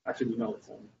bottom. Actually, we know it's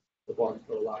on the bottom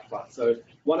for a large part. So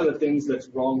one of the things that's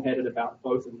wrong-headed about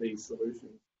both of these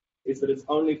solutions is that it's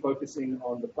only focusing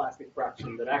on the plastic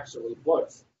fraction that actually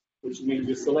floats, which means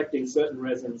you're selecting certain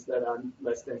resins that are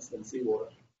less dense than seawater.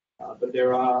 But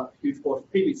there are huge portions.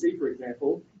 PVC, for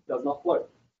example, does not float.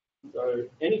 So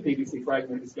any PVC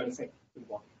fragment is going to sink to the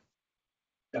bottom.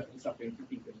 Definitely something to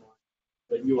keep in mind.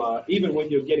 That you are, even when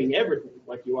you're getting everything,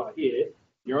 like you are here,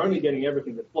 you're only getting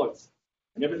everything that floats.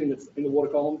 And everything that's in the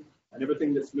water column, and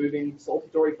everything that's moving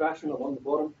saltatory fashion along the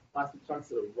bottom, plastic chunks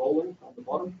that are rolling on the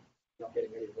bottom, you're not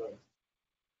getting any of those.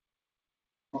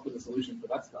 Not with the solution for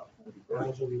that stuff.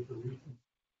 Gradually, the reason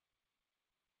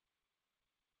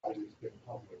I just get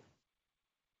public.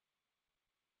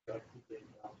 That's the thing.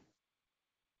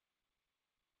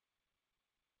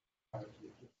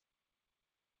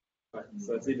 Right.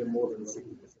 So it's even more than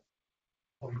 60%.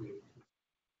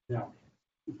 Now,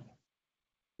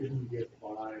 didn't get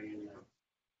by in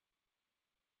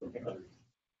a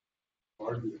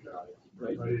larger guys,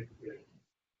 Right. but it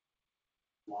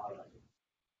a lot of it.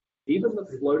 Even the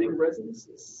floating resins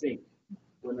sink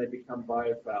when they become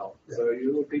biofoul. So your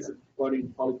little piece of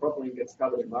floating polypropylene gets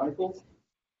covered in barnacles.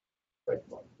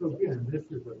 So again,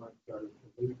 this is a much better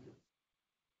solution.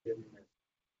 Getting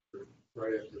it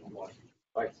right after the water.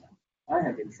 Right. I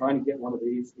have been trying to get one of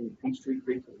these in Peachtree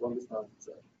Creek for the longest time,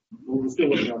 so we're still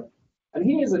working on it. And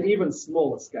here's an even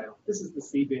smaller scale. This is the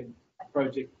sea bin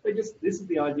project. This is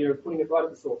the idea of putting it right at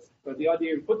the source. So the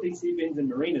idea of put these sea bins in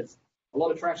marinas. A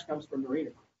lot of trash comes from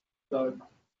marinas. So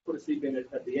put a sea bin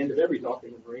at the end of every dock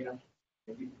in the marina,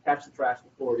 and you can catch the trash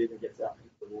before it even gets out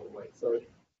into the waterway. So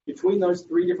between those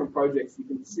three different projects, you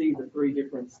can see the three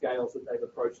different scales that they've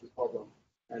approached the problem.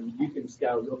 And you can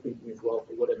scale your thinking as well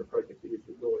for whatever project it is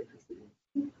that you're interested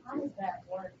in. How does that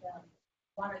work?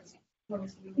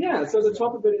 Yeah, so the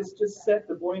top of it is just set,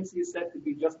 the buoyancy is set to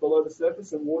be just below the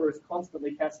surface, and water is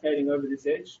constantly cascading over this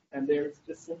edge. And there's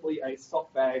just simply a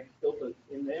soft bag filter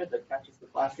in there that catches the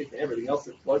plastic and everything else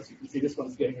that floats. You can see this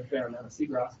one's getting a fair amount of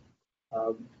seagrass.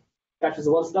 Catches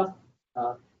a lot of stuff.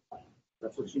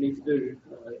 That's what you need to do.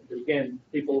 But again,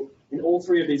 people in all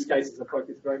three of these cases are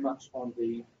focused very much on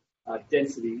the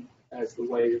density as the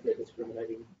way that they're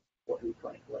discriminating what you're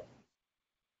trying to collect.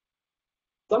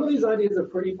 Some of these ideas are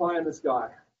pretty pie in the sky.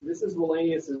 This is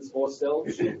Wallenius's Orcel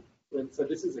ship. So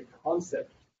this is a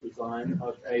concept design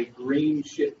of a green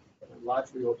ship,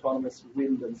 largely autonomous,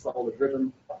 wind and solar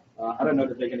driven. I don't know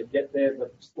that they're going to get there,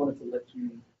 but just wanted to let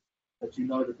you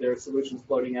know that there are solutions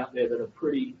floating out there that are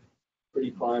pretty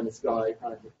pie in the sky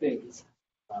kind of things.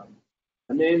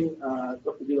 And then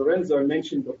Dr. Di Lorenzo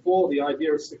mentioned before the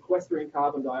idea of sequestering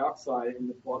carbon dioxide in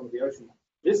the bottom of the ocean.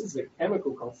 This is a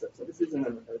chemical concept, so this isn't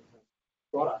a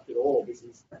product at all. This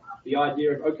is the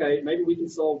idea of, okay, maybe we can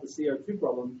solve the CO2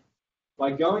 problem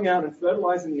by going out and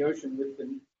fertilizing the ocean with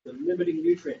the limiting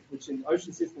nutrient, which in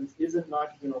ocean systems isn't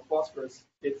nitrogen or phosphorus,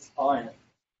 it's iron.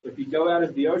 So if you go out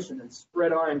of the ocean and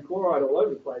spread iron chloride all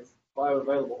over the place,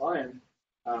 bioavailable iron,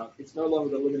 it's no longer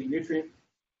the limiting nutrient.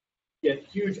 You get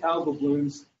huge algal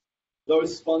blooms.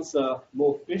 Those sponsor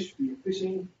more fish for your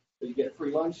fishing, so you get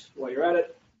free lunch while you're at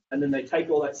it. And then they take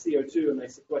all that CO2 and they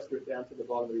sequester it down to the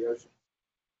bottom of the ocean.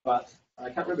 But I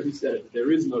can't remember who said it, but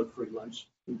there is no free lunch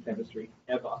in chemistry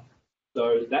ever.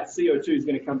 So that CO2 is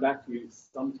going to come back to you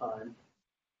sometime,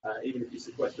 even if you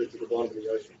sequester it to the bottom of the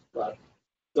ocean. But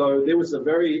so there was a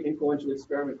very influential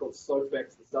experiment called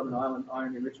SOFEX, the Southern Island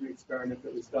Iron Enrichment Experiment,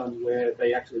 that was done where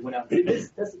they actually went out and did this,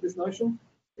 tested this notion.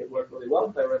 It worked really well.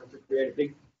 They were able to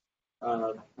create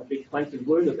a big plankton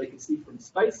bloom that they could see from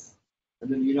space. And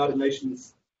then the United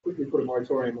Nations quickly put a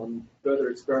moratorium on further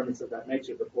experiments of that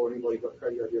nature before anybody got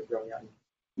crazy idea of going out.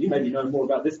 You maybe know more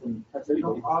about this than perhaps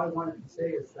anybody. All I wanted to say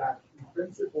is that, in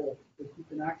principle, if you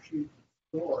can actually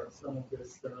store some of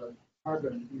this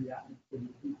carbon in the atmosphere,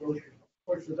 in the ocean, of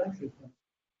course, eventually,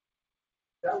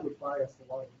 that would buy us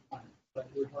a lot of time. But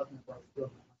we're talking about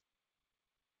still.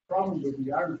 The problem with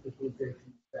the iron fertilization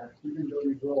is that even though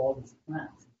we grow all these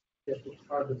plants, get the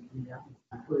carbon in the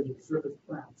atmosphere, put it with surface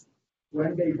plants,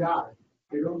 when they die,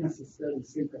 they don't necessarily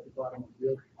sink at the bottom of the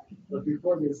ocean. But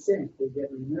before they sink, they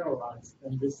get remineralized,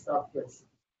 and this stuff gets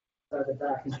fed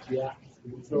back into the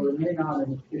atmosphere. So it may not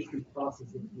an efficient process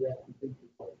if you have to think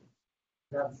about it.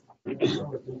 That's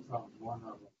one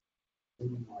of them.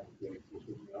 Like this, which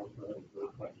is also a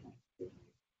question.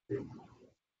 But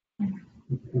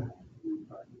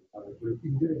if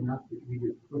you get enough to eat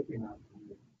it quick enough,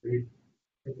 they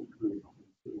typically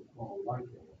fall like it,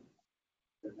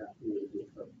 then that's really good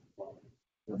for the quality.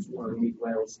 That's why we eat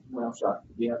whale shark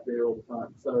to be out there all the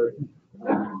time. So,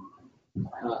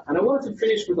 and I wanted to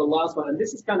finish with the last one, and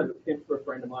this is kind of a pimp for a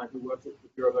friend of mine who works at the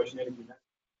Bureau of Ocean Energy.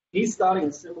 He's starting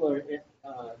a similar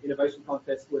innovation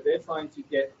contest where they're trying to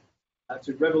get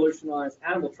to revolutionize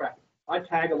animal tracking. I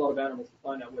tag a lot of animals to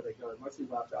find out where they go, mostly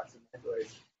whale sharks and manta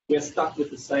rays. We're stuck with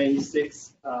the same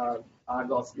 6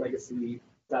 Argos legacy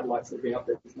satellites that have been up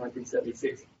there since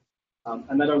 1976,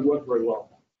 and they don't work very well.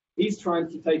 He's trying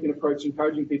to take an approach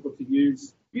encouraging people to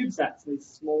use CubeSats, these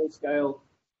small-scale,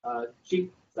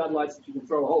 cheap satellites that you can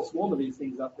throw a whole swarm of these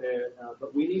things up there.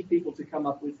 But we need people to come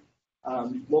up with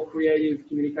more creative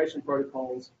communication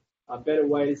protocols, better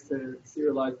ways to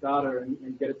serialize data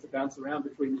and get it to bounce around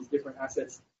between these different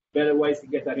assets, better ways to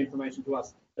get that information to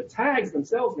us. The tags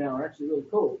themselves now are actually really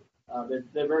cool.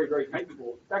 They're very, very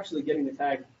capable. It's actually getting the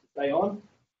tag to stay on,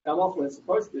 come off when it's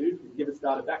supposed to, and give its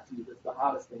data back to you. That's the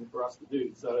hardest thing for us to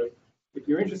do. So if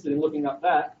you're interested in looking up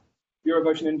that, Bureau of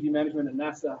Ocean Energy Management and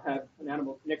NASA have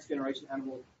an next generation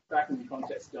animal tracking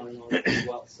contest going on as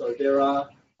well. So there are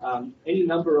any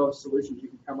number of solutions you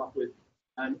can come up with,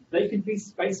 and they can be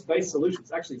space-based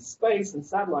solutions. Actually, space and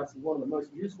satellites is one of the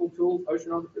most useful tools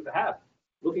oceanographers have.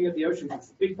 Looking at the ocean, it's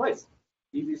a big place.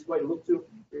 The easiest way to look to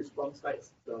it is from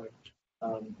space. So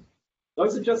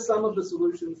those are just some of the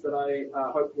solutions that I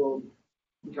hope will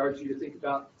encourage you to think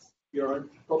about your own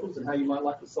problems and how you might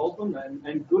like to solve them.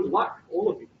 And good luck, all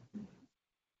of you.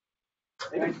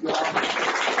 Thank you.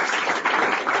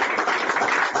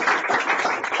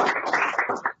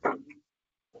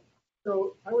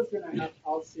 So I was going to have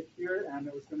Al sit here, and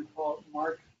I was going to call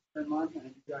Mark Herman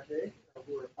and Jacques,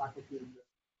 who are faculty in the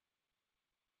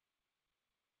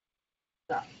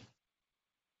staff.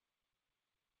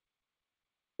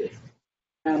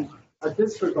 And at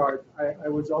this regard, I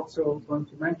was also going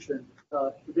to mention,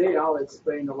 today Al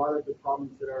explained a lot of the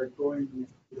problems that are going,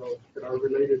 that are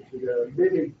related to the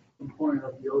living component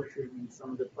of the ocean and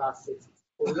some of the plastics.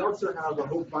 But we also have a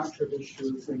whole bunch of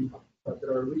issues that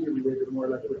are really related more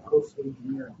like with coastal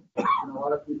engineering. A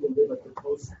lot of people live at the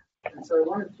coast. And so I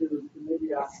wanted to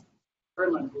maybe ask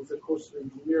Herman, who's a coastal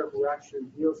engineer who actually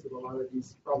deals with a lot of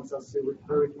these problems, I'll say with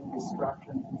hurricane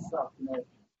distraction and stuff,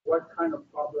 what kind of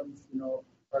problems,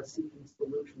 are seeking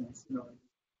solutions, in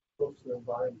coastal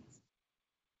environments?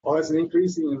 Well, it's an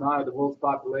increasing amount of the world's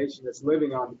population that's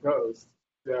living on the coast,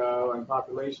 and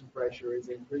population pressure is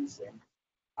increasing.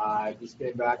 I just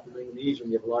came back from Indonesia,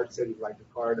 and you have large cities like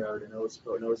Jakarta, the North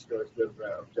Coast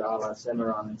of Java,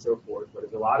 Semarang, and so forth. But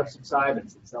there's a lot of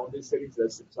subsidence. In some of these cities,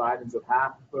 there's subsidence of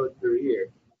half a foot per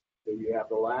year. So you have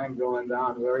the land going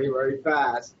down very, very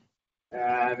fast.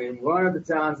 And in one of the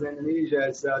towns in Indonesia,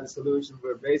 it's the solution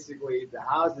where basically the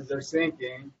houses are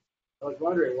sinking. I was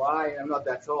wondering why, I'm not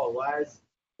that tall, why is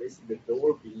basically the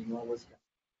door beam almost.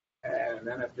 And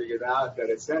then I figured out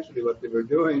that essentially what they were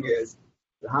doing is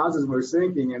the houses were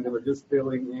sinking and they were just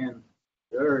filling in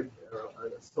dirt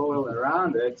or soil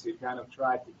around it to kind of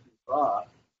try to keep up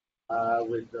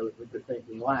with the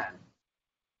sinking land.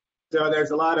 So there's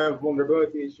a lot of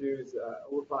vulnerability issues,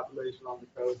 overpopulation on the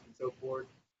coast and so forth.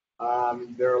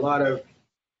 There are a lot of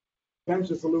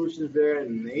potential solutions there,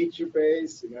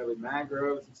 nature-based, with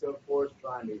mangroves and so forth,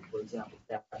 trying to, for example,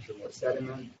 capture more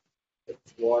sediment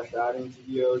that's washed out into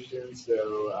the ocean,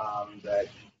 so that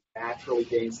naturally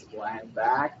gains the land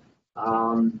back,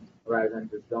 rather than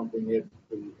just dumping it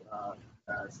to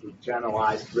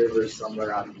channelized rivers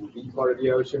somewhere out in the deep part of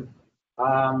the ocean.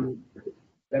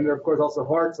 Then there are, of course, also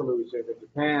hard solutions. In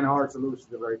Japan, hard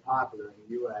solutions are very popular. In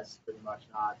the U.S., pretty much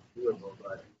not doable,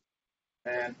 but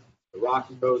and the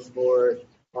Rocky Coast for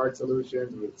hard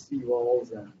solutions with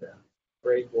seawalls and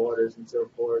breakwaters and so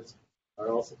forth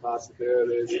are also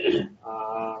possibilities.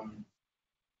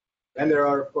 Then there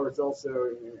are, of course, also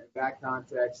in that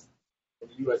context, in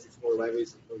the U.S. it's more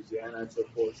levees in Louisiana and so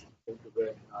forth, think of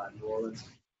it, New Orleans.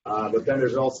 But then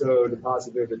there's also the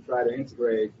possibility to try to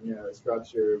integrate, a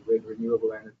structure with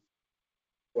renewable energy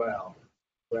as well.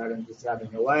 Rather than just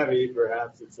having a levee,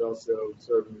 perhaps it's also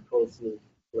serving a coastal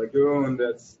lagoon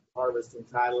that's harvesting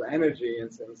tidal energy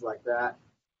and things like that.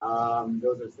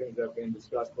 Those are things that have been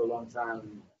discussed for a long time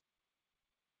and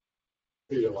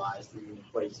realized in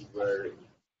places where it's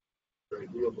very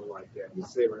doable, like the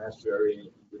Severn Estuary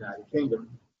in the United Kingdom.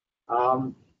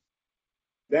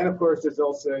 Then, of course, there's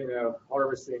also,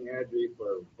 harvesting energy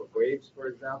for waves, for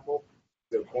example.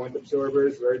 So point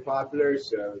absorbers, very popular.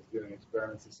 So I was doing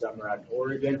experiments this summer out in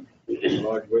Oregon,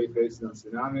 large wave basin on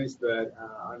tsunamis. But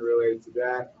unrelated to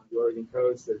that, on the Oregon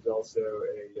coast, there's also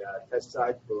a test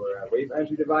site for wave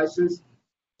energy devices.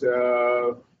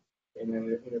 So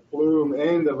in a plume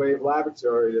in the wave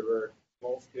laboratory, there were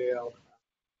small-scale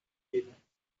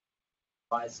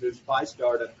devices by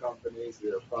startup companies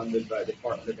that are funded by the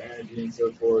Department of Energy and so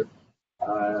forth,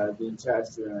 being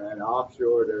tested, and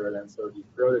offshore there are then sort of these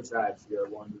prototypes here,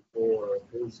 1 to 4 or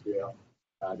 2 scale,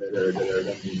 that are going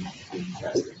to be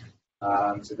tested.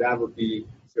 So that would be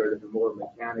sort of a more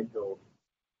mechanical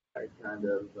kind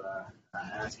of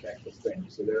aspect of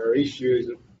things. So there are issues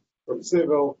from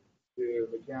civil to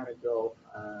mechanical,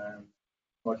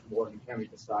 much more on the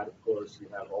chemical side. Of course, you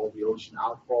have all the ocean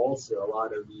outfalls, so a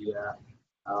lot of the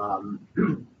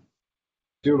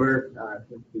sewer,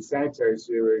 the sanitary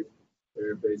sewers,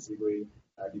 they're basically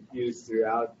diffused through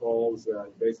outfalls,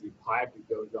 basically pipe that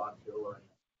goes offshore.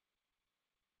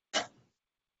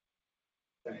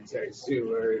 Sanitary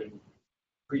sewer and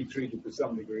pre-treated to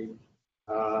some degree.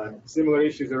 Similar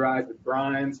issues arise with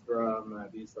brines from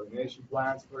desalination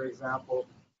plants, for example.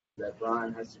 That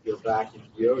brine has to go back into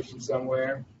the ocean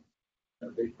somewhere. A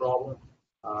big problem.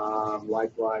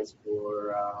 Likewise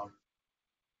for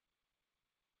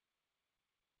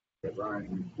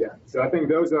brine. Yeah. So I think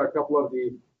those are a couple of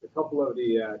the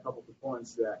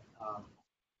points that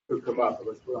could come up.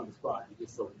 Let's put on the spot. You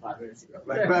just told me 5 minutes ago.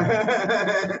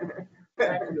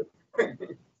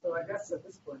 So I guess at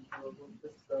this point we'll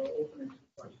just open it to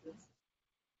questions.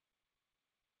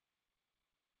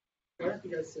 Where do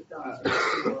you guys sit down? So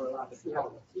you're allowed to see how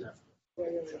it looks.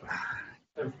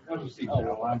 Have a seat,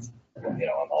 Joe.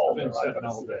 I've been sitting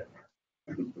all day.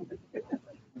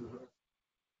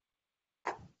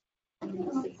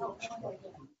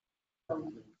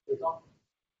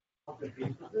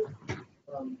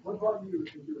 What brought you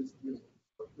to do this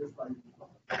by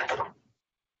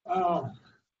I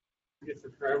get to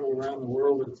travel around the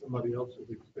world at somebody else's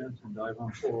expense and dive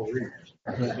on coral reefs.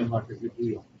 That seemed like a good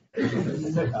deal.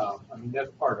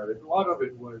 That's part of it. A lot of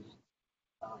it was,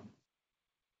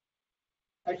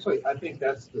 actually, I think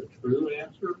that's the true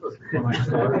answer when I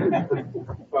started.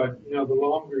 But, the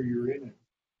longer you're in it,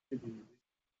 you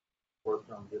work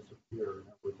on disappear.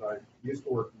 I used to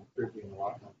work in the Caribbean a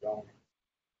lot, and I don't.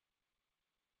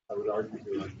 I would argue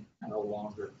that I'm no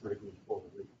longer Caribbean coral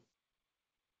reef.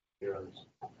 There's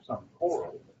some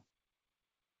coral,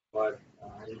 but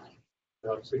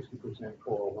about 60%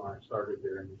 coral when I started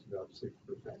there, and it's about 6%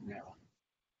 now.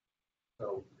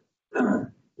 So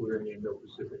we're in the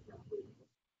Indo-Pacific completely.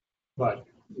 But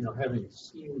having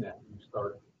seen that, you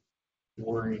start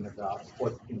worrying about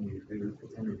what can you do to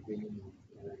intervene.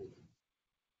 And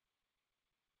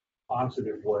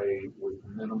positive way with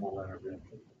minimal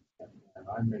intervention. And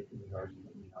I'm making the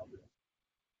argument now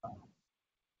that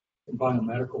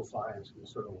biomedical science can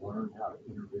sort of learn how to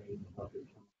intervene and what they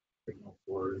can signal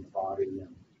for the body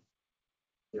and,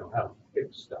 how to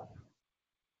fix stuff.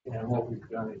 And what we've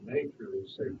done in nature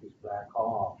is say, just back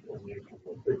off and nature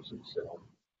will fix itself.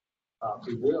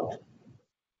 It will,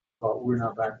 but we're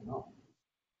not backing off.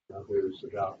 There's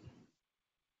about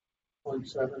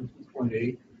 0.7,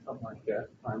 0.8, something like that,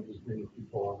 times as many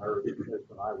people on Earth as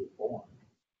when I was born.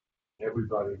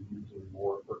 Everybody's using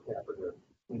more per capita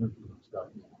energy and stuff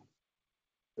now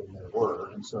than there were.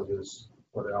 And so this,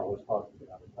 what Al was talking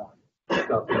about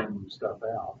stuff in and stuff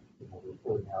out. We're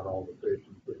pulling out all the fish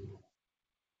and putting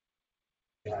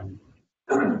it. And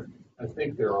I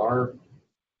think there are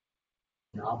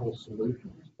novel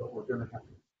solutions, but we're going to have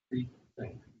to treat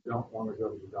things. You don't want to go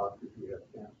to the doctor if you have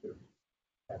cancer,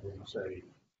 have him say,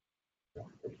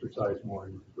 exercise more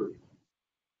and improve.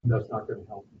 That's not going to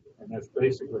help you. And that's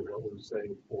basically what we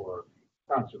say for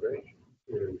conservation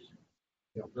is,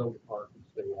 build a park and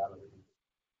stay out of it.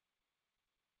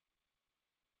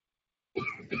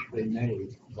 They may,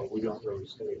 but we don't really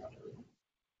stay out of it.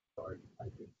 So I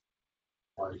think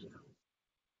wise enough.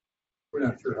 We're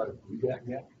not sure how to do that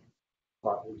yet,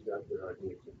 but we've got good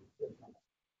ideas.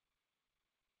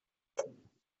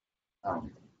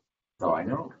 So I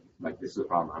know, this is a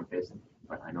problem I'm facing,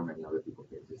 but I know many other people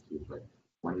face this too. But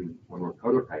when we're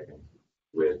prototyping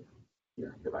with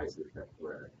devices that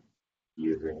we're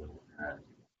using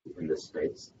in this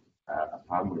space, a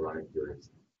problem we run into is,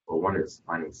 well, one is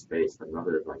finding space, but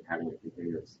another is having a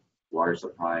continuous water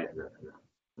supply and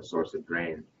a source of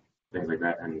drain, things like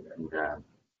that. And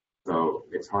so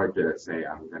it's hard to say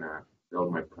I'm gonna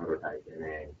build my prototype in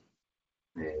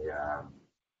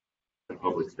a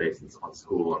public space on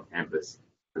school, on campus.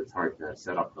 It's hard to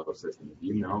set up those systems. Do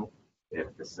you know if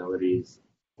facilities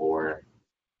or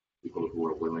people who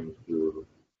are willing to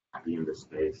be in the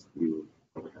space to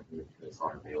prototyping this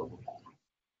are available?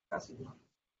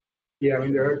 Yeah, I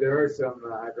mean there are some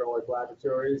hydraulic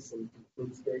laboratories, some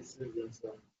food spaces, and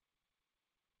some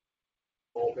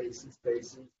whole basin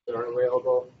spaces that are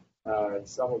available.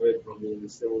 Some of it from the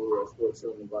civil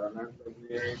and environmental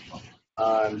engineering.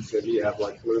 So you have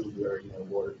fluids where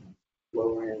water can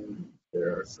flow in.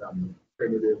 There are some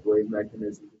primitive wave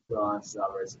mechanisms and so on. It's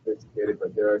not very sophisticated,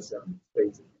 but there are some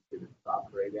spaces you can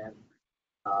operate in.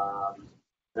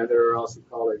 And there are also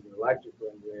colleagues in electrical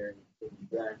engineering,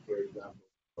 for example,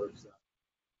 works on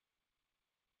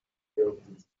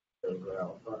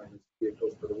autonomous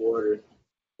vehicles for the water.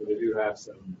 So they do have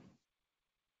some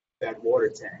that water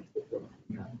tanks that can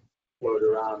float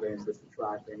around in just to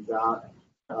try things out.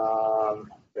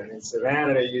 And in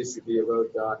Savannah, there used to be a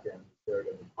road dock and sort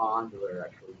of a pond where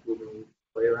actually children used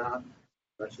to play around.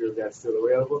 Not sure if that's still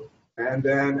available. And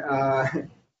then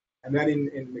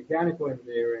in mechanical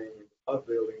engineering, a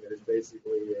building that is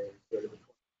basically a sort of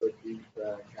a 20-foot deep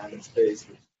kind of space,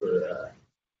 which for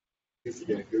used to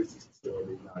be an acoustic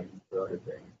facility, now used for other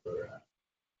things.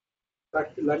 In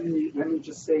fact, let me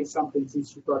just say something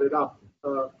since you brought it up.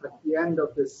 At the end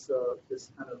of this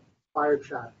kind of fire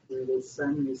chat, we will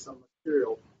send you some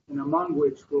material, and among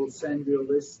which we'll send you a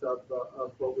list of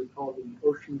what we call the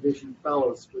Ocean Vision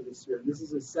Fellows for this year. And this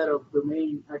is a set of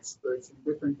domain experts in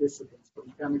different disciplines,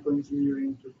 from chemical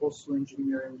engineering to coastal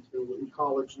engineering to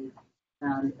ecology,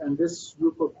 and this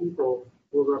group of people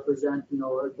will represent, a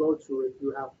go-to if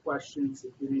you have questions,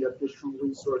 if you need additional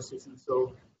resources, and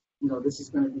so. This is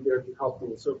going to be there to help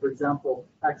you. So, for example,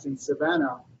 actually in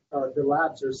Savannah, the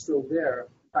labs are still there.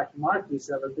 In fact, Marquis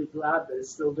have a big lab that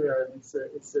is still there, and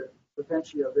it's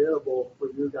potentially available for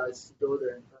you guys to go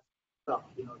there and test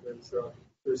stuff.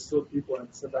 There's still people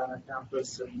in Savannah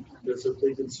campus, and there's a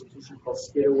big institution called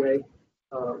Skateaway,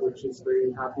 which is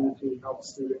very happy to help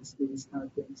students do these kind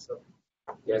of things. So,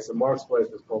 yeah, so Mark's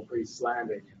place was called Priest's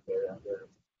Landing, and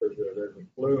there's a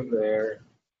flume there.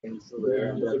 And so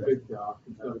there's a big dock,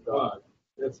 but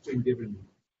that's been given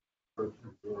for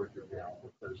Georgia now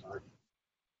because our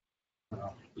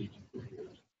teaching for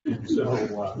years. So,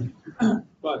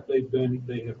 but they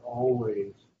have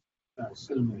always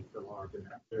seen it for large and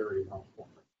very helpful.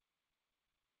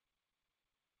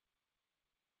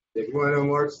 If you want to know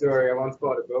Mark's story, I once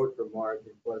bought a boat from Mark. He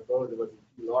bought a boat that wasn't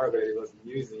too large, he wasn't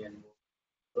using anymore.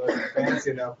 It wasn't fancy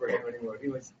enough for him anymore. He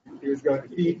was going to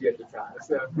Fiji at the time.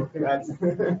 So that's go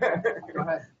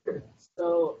ahead.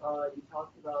 So you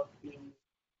talked about the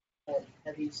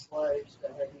heavy sludge, the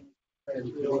heavy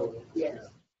material. Yes.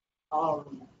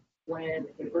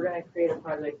 If we're going to create a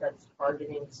project that's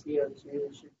targeting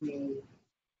CO2, should we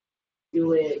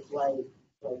do it like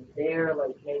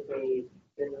make a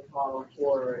business model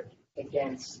for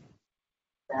against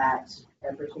that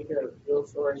in particular fuel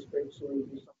source, or should we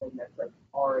do something that's like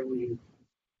already,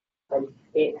 like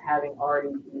it having already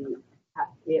been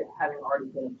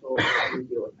told how to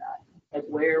deal with that? Like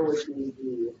where would be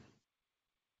the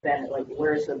benefit? Like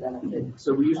where's the benefit?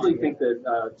 So we usually think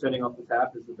that turning off the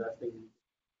tap is the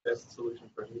best solution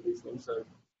for any of these things. So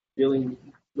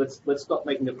let's stop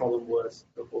making the problem worse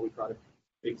before we try to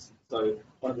fix it. So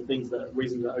one of the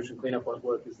reasons that ocean cleanup won't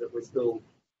work is that we're still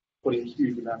putting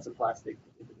huge amounts of plastic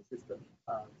into the system.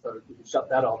 So if we can shut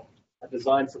that off, a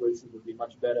design solution would be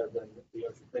much better than the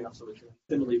ocean cleanup solution.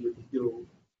 Similarly with the fuel,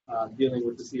 dealing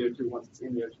with the CO2 once it's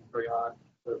in the ocean is very hard.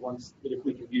 But if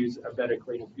we could use a better,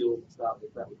 cleaner fuel to start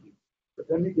with, that would be. But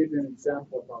let me give you an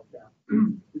example about that.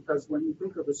 Because when you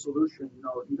think of a solution,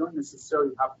 you don't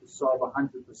necessarily have to solve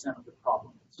 100% of the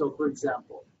problem. So for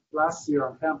example, last year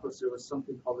on campus, there was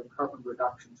something called a carbon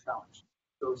reduction challenge.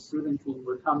 So student team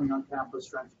were coming on campus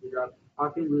trying to figure out how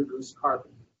can we reduce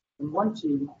carbon. And one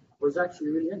team was actually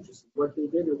really interesting. What they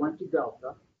did, they went to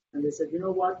Delta and they said, you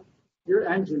know what, your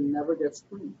engine never gets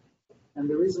cleaned. And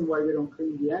the reason why we don't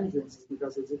clean the engines is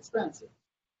because it's expensive.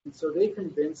 And so they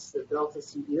convinced the Delta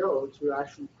CEO to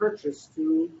actually purchase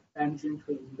 2 engine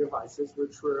cleaning devices,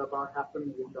 which were about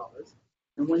 $500,000.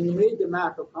 And when you made the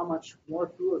math of how much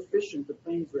more fuel efficient the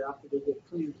planes were after they get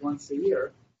cleaned once a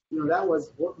year, that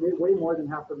was way more than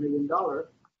 $500,000.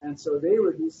 And so they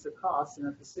reduced the cost, and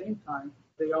at the same time,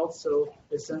 they also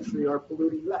essentially are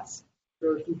polluting less.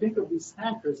 So if you think of these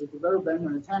tankers, if you've ever been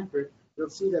on a tanker, you'll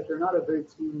see that they're not a very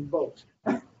clean boat,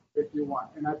 if you want.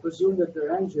 And I presume that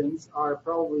their engines are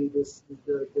probably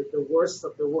the worst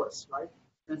of the worst, right?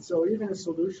 And so even a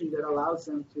solution that allows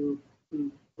them to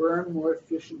burn more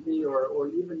efficiently or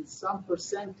even some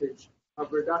percentage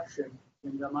of reduction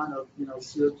in the amount of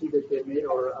CO2 that they made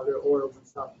or other oils and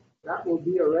stuff, that will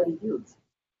be already huge.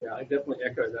 Yeah, I definitely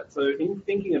echo that. So in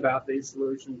thinking about these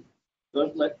solutions,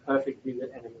 don't let perfect be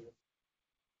the enemy.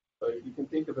 So you can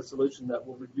think of a solution that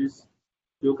will reduce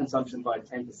fuel consumption by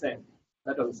 10%.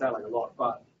 That doesn't sound like a lot,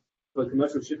 but for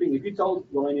commercial shipping, if you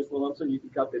told Wallenius Wilhelmsen you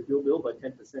could cut their fuel bill by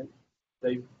 10%,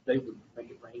 they would make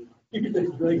it rain.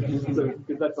 So,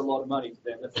 because that's a lot of money to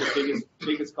them. That's the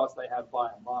biggest cost they have by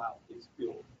a mile is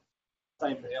fuel.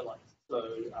 Same for airlines. So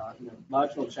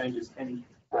marginal changes can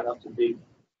add up to big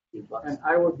bucks. And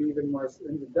I would be even more,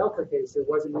 in the Delta case, it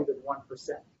wasn't even 1%.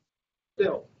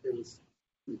 Still, it was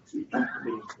huge.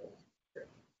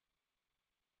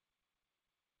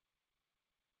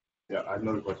 Yeah, I have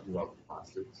another question about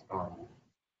plastics.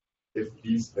 If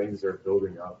these things are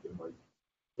building up in like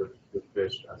the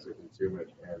fish as they consume it,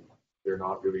 and they're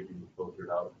not really being filtered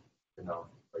out enough,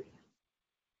 like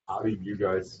how do you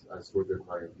guys, as what they're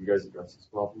trying, do you guys address this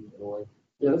problem in a way?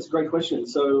 Yeah, that's a great question.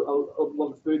 So a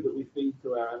lot of food that we feed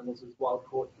to our animals is wild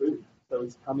caught food. So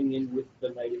it's coming in with the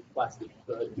native plastic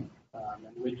burden.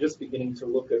 And we're just beginning to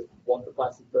look at what the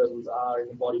plastic burdens are in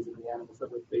the bodies of the animals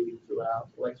that we're feeding to our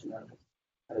collection animals.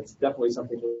 And it's definitely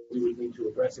something that we would need to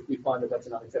address if we find that that's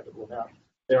an unacceptable amount.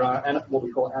 There are what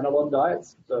we call analog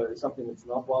diets, so something that's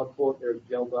not wild caught. There are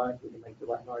gel diets where we make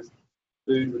gelatinized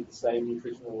food with the same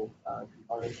nutritional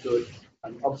components to it.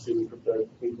 And obviously we prefer to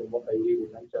feed them what they eat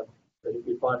in nature. But if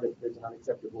we find that there's an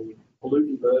unacceptable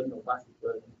pollutant burden or plastic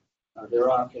burden, there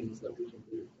are things that we can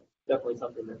do. Definitely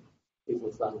something that people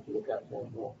are starting to look at more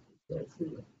and more.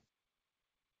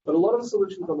 But a lot of the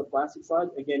solutions on the plastic side,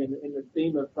 again, in the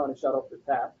theme of trying to shut off the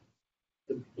tap,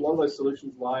 a lot of those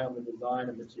solutions lie on the design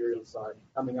and material side,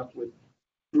 coming up with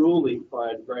truly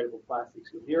biodegradable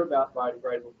plastics. You'll hear about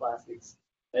biodegradable plastics.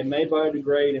 They may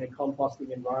biodegrade in a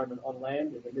composting environment on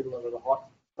land in the middle of a hot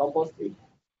compost heap,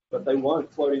 but they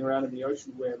won't floating around in the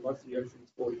ocean where most of the ocean is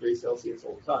 4 degrees Celsius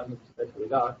all the time, which is definitely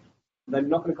dark. They're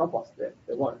not going to compost there.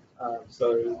 They won't.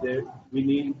 So we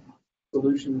need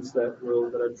solutions that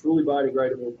are truly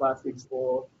biodegradable plastics,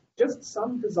 or just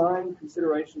some design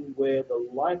consideration where the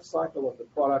life cycle of the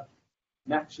product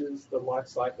matches the life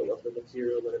cycle of the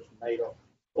material that it's made of.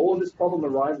 All of this problem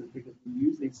arises because we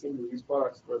use these single-use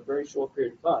products for a very short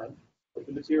period of time, but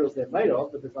the materials they're made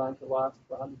of are designed to last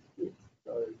for hundreds of years.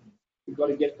 So we've got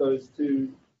to get those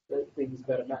two things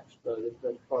better matched so that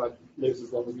the product lives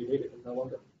as long as you need it and no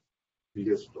longer. You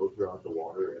just filter out the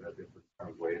water in a different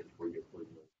kind of way before you put it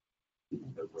in.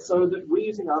 So we're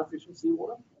using artificial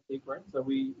seawater at Deep Brain. So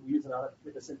we use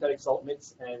a synthetic salt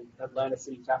mix and Atlantic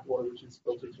City tap water, which is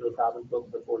filtered through a carbon filter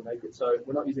before we make it. So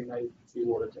we're not using native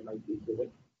seawater to make these with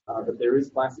it. But there is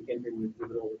plastic entering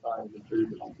with it all the time in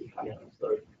food that keep coming out.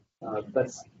 So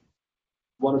that's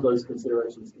one of those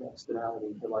considerations, an externality,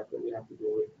 if you like, that we have to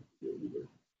deal with.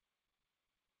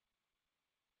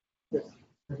 Yes.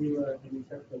 Have you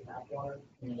tested tap water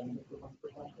in the for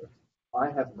plastic? I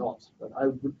have not, but I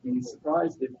would be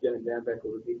surprised if Jen and Danbeck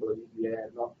or the people at EPA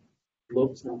have not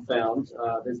looked and found.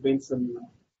 There's been some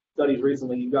studies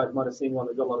recently, you guys might have seen one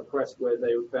that got a lot of press, where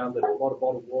they found that a lot of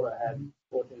bottled water had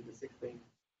 14 to 16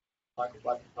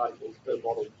 microplastic particles per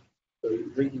bottle. So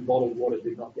drinking bottled water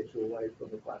did not get you away from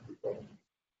the plastic problem.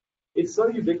 It's so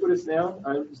ubiquitous now.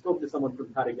 I was talking to someone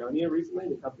from Patagonia recently,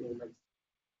 the company that makes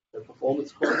the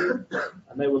performance clothing,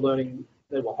 and they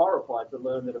were horrified to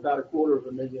learn that about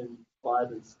 250,000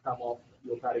 fibers come off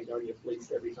your Patagonia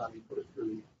fleece every time you put it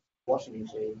through the washing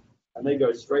machine, and they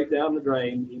go straight down the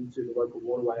drain into the local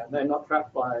waterway, and they're not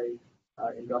trapped by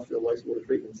industrial wastewater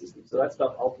treatment systems. So that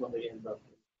stuff ultimately ends up.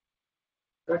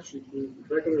 Actually, do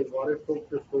regular water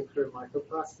filter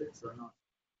microplastics or not?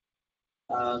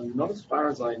 Not as far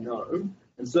as I know,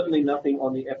 and certainly nothing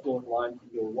on the effluent line from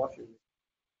your washing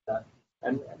machine.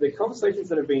 And the conversations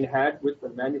that have been had with the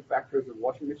manufacturers of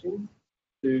washing machines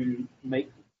to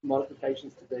make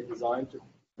modifications to their design,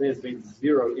 there's been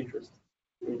zero interest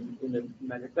in the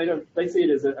manufacturer. They see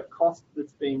it as a cost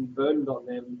that's being burdened on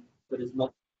them that is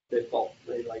not their fault.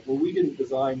 They're like, well, we didn't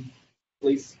design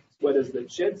fleece sweaters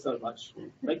that shed so much.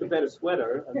 Make a better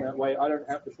sweater, and that way I don't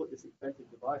have to put this expensive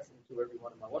device into every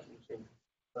one of my washing machines.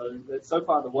 So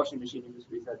far, the washing machine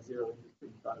industry's had zero interest in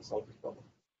trying to solve this problem.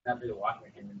 Not through the washing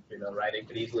machine industry, though, right? It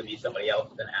could easily be somebody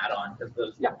else with an add-on, because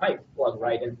those pipes plug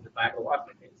right into the back of the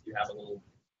washing machine. So you have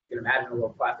you can imagine a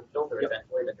little plastic filter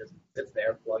essentially that just sits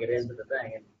there, plug it into the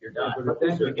thing, and you're done. But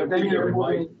then you're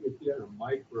moving, it's a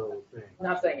micro thing. I'm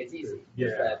not saying it's easy.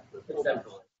 Just that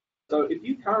conceptually. So if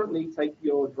you currently take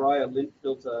your dryer lint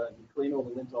filter and clean all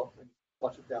the lint off and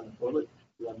flush it down the toilet,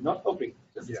 you are not helping.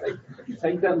 Just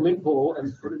take that lint ball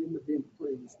and put it in the bin,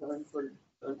 please.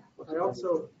 I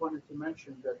also wanted to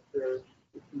mention that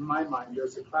in my mind,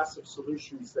 there's a class of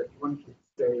solutions that one could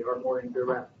say are more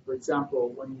indirect. For example,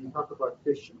 when you talk about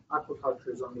fishing, aquaculture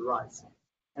is on the rise.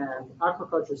 And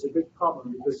aquaculture is a big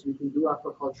problem because you can do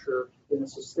aquaculture in a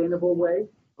sustainable way,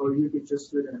 or you could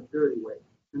just do it in a dirty way.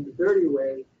 In the dirty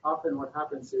way, often what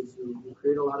happens is you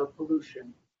create a lot of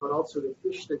pollution, but also the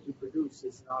fish that you produce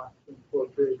is not,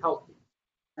 quote, very healthy.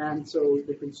 And so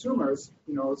the consumers,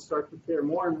 start to care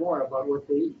more and more about what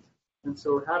they eat. And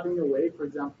so having a way, for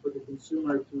example, for the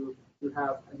consumer to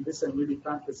have, and this I'm really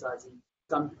fantasizing,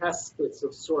 some test kits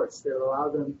of sorts that allow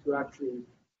them to actually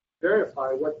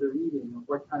verify what they're eating,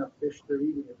 what kind of fish they're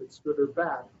eating, if it's good or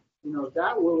bad,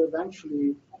 that will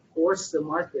eventually force the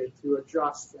market to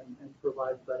adjust and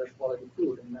provide better quality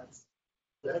food. And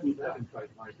that in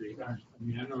fact might be. I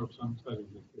mean, I know of some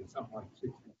studies that say something like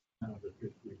 60% of the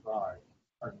fish we buy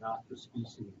are not the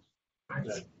species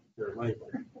that they're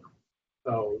labeled.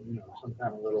 So, some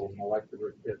kind of little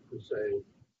molecular kit to say,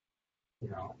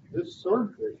 this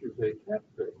swordfish is a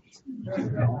catfish,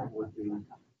 would be,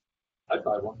 I'd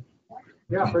buy one.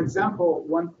 Yeah, for example,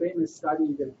 one famous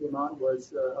study that came out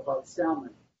was about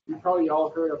salmon. You probably all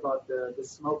heard about the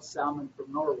smoked salmon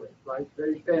from Norway, right?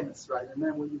 Very famous, right? And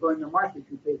then when you go in the market,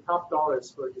 you pay top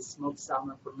dollars for the smoked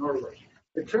salmon from Norway.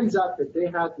 It turns out that they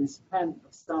had this pen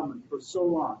of salmon for so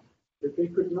long that they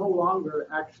could no longer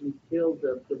actually kill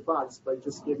the bugs by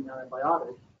just giving an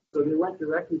antibiotic. So they went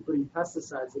directly putting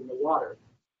pesticides in the water.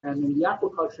 And in the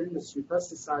aquaculture industry,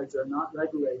 pesticides are not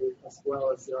regulated as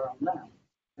well as they are on land.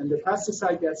 And the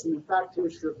pesticide gets in the fat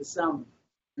tissue of the salmon.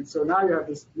 And so now you have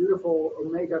this beautiful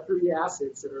omega-3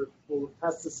 acids that are full of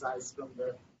pesticides from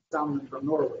the salmon from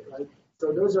Norway, right?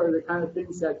 So those are the kind of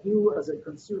things that you as a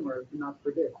consumer cannot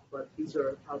predict, but these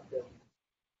are out there.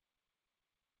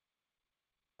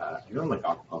 Like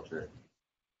aquaculture,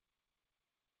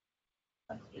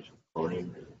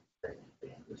 chlorine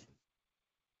is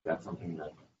that's something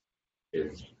that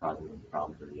is causing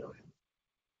problems in the ocean.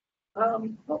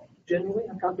 Well, generally,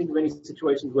 I can't think of any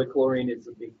situations where chlorine is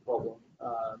a big problem.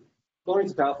 Chlorine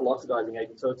is a powerful oxidizing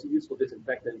agent, so it's a useful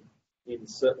disinfectant in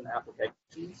certain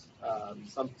applications.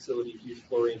 Some facilities use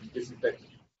chlorine to disinfect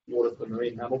water for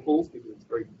marine mammal pools because it's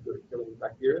very good at killing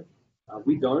bacteria.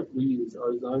 We don't. We use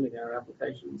ozone in our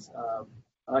applications.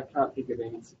 I can't think of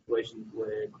any situations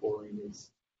where chlorine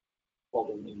is a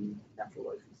problem in natural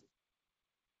oceans.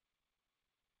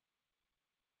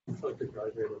 It's like the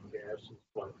hydrated gas is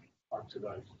what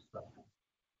oxidizes stuff.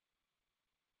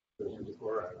 This is the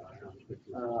chloride.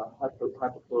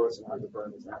 Hypochlorous and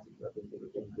hydrochlorous acids, I think, are the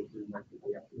things that do make it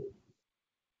reactive.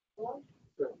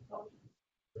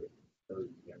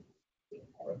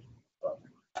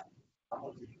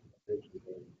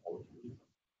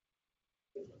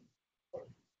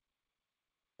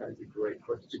 That's a great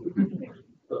question.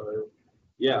 So,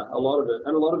 yeah, a lot of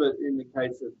it in the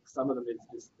case of some of them,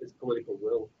 it's political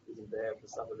will isn't there for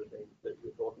some of the things that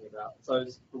we're talking about. So,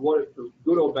 for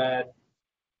good or bad,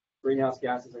 greenhouse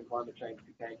gases and climate change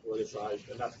became politicized,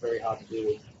 and that's very hard to deal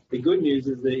with. The good news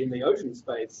is that in the ocean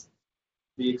space,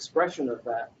 the expression of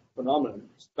that phenomenon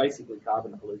is basically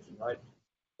carbon pollution, right?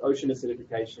 Ocean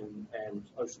acidification and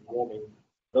ocean warming,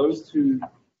 those two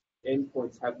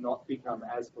endpoints have not become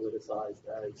as politicized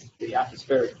as the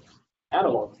atmospheric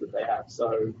analogs that they have.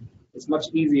 So it's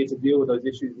much easier to deal with those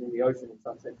issues in the ocean in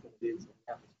some sense than it is in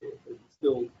the atmosphere. But it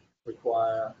still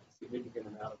require a significant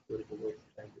amount of political will to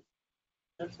change it.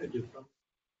 That's a different.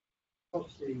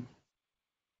 Policy's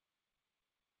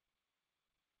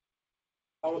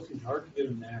hard to get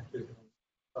enacted and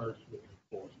starts with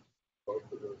enforcement.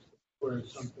 Both of those.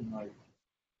 Whereas something like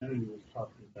Kennedy was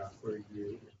talking about, where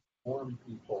you inform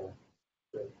people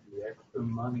that the extra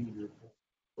money you're paying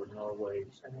for Norway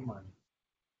salmon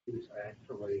is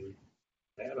actually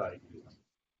a bad idea.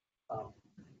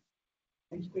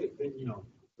 Things pay attention,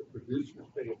 the producers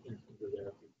pay attention to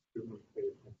that, the consumers pay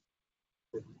attention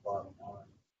to the bottom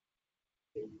line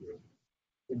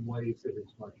in ways that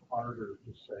it's much harder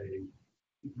to say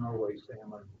Norway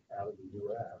salmon out of the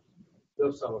U.S.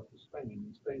 They'll sell it to Spain,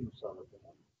 and Spain will sell it to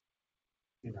them.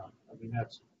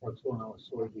 That's what's going on with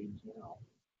soybeans now.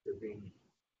 They're being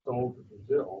sold to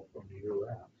Brazil from the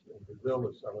U.S., and Brazil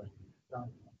is selling to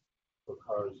China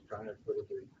because China put a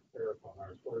big tariff on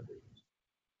our soybeans.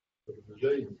 So the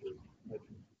Brazilians are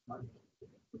making money.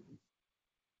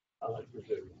 I like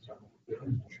Brazilians.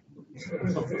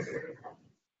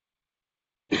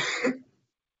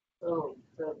 So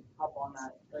to hop on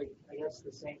that, I guess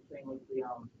the same thing with the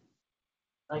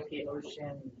the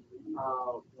ocean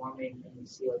warming and the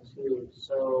CO2.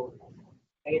 So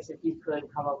I guess if you could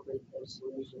come up with a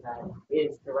solution that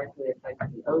is directly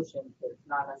affecting the ocean, but it's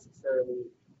not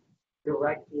necessarily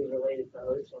directly related to the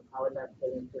ocean, how would that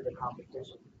fit into the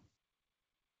competition?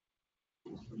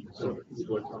 So is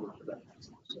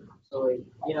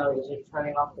it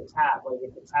turning off the tap? Like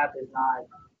if the tap is not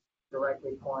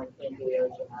directly pouring into the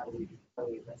ocean, how do you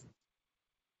miss it?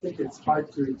 I think it's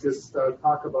hard to just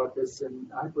talk about this in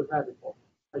hypothetical.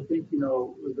 I think,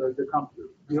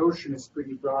 the ocean is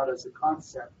pretty broad as a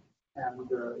concept, and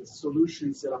the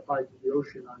solutions that apply to the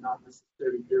ocean are not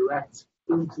necessarily direct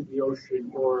into the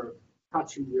ocean or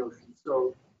touching the ocean.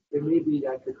 So it may be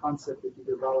that the concept that you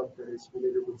developed that is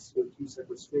related with CO2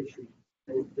 sequestration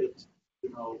may fit,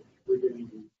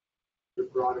 within the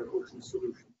broader ocean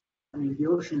solution. The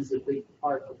ocean is a big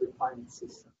part of the climate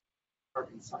system,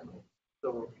 carbon cycle.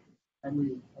 So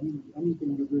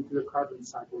anything you do to the carbon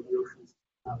cycle, the oceans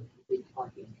have a big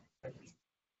part in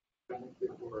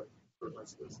benefit or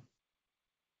vice versa.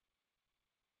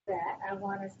 That I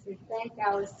want us to thank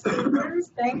our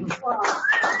speakers. Thank you all.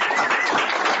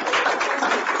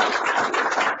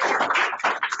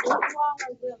 If you all are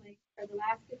willing, for the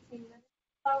last 15 minutes,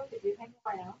 so if you hang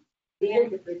around.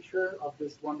 Take a picture of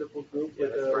this wonderful group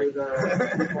with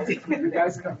you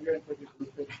guys come here and take a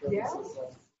group picture. Yeah.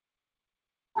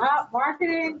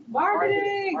 Marketing.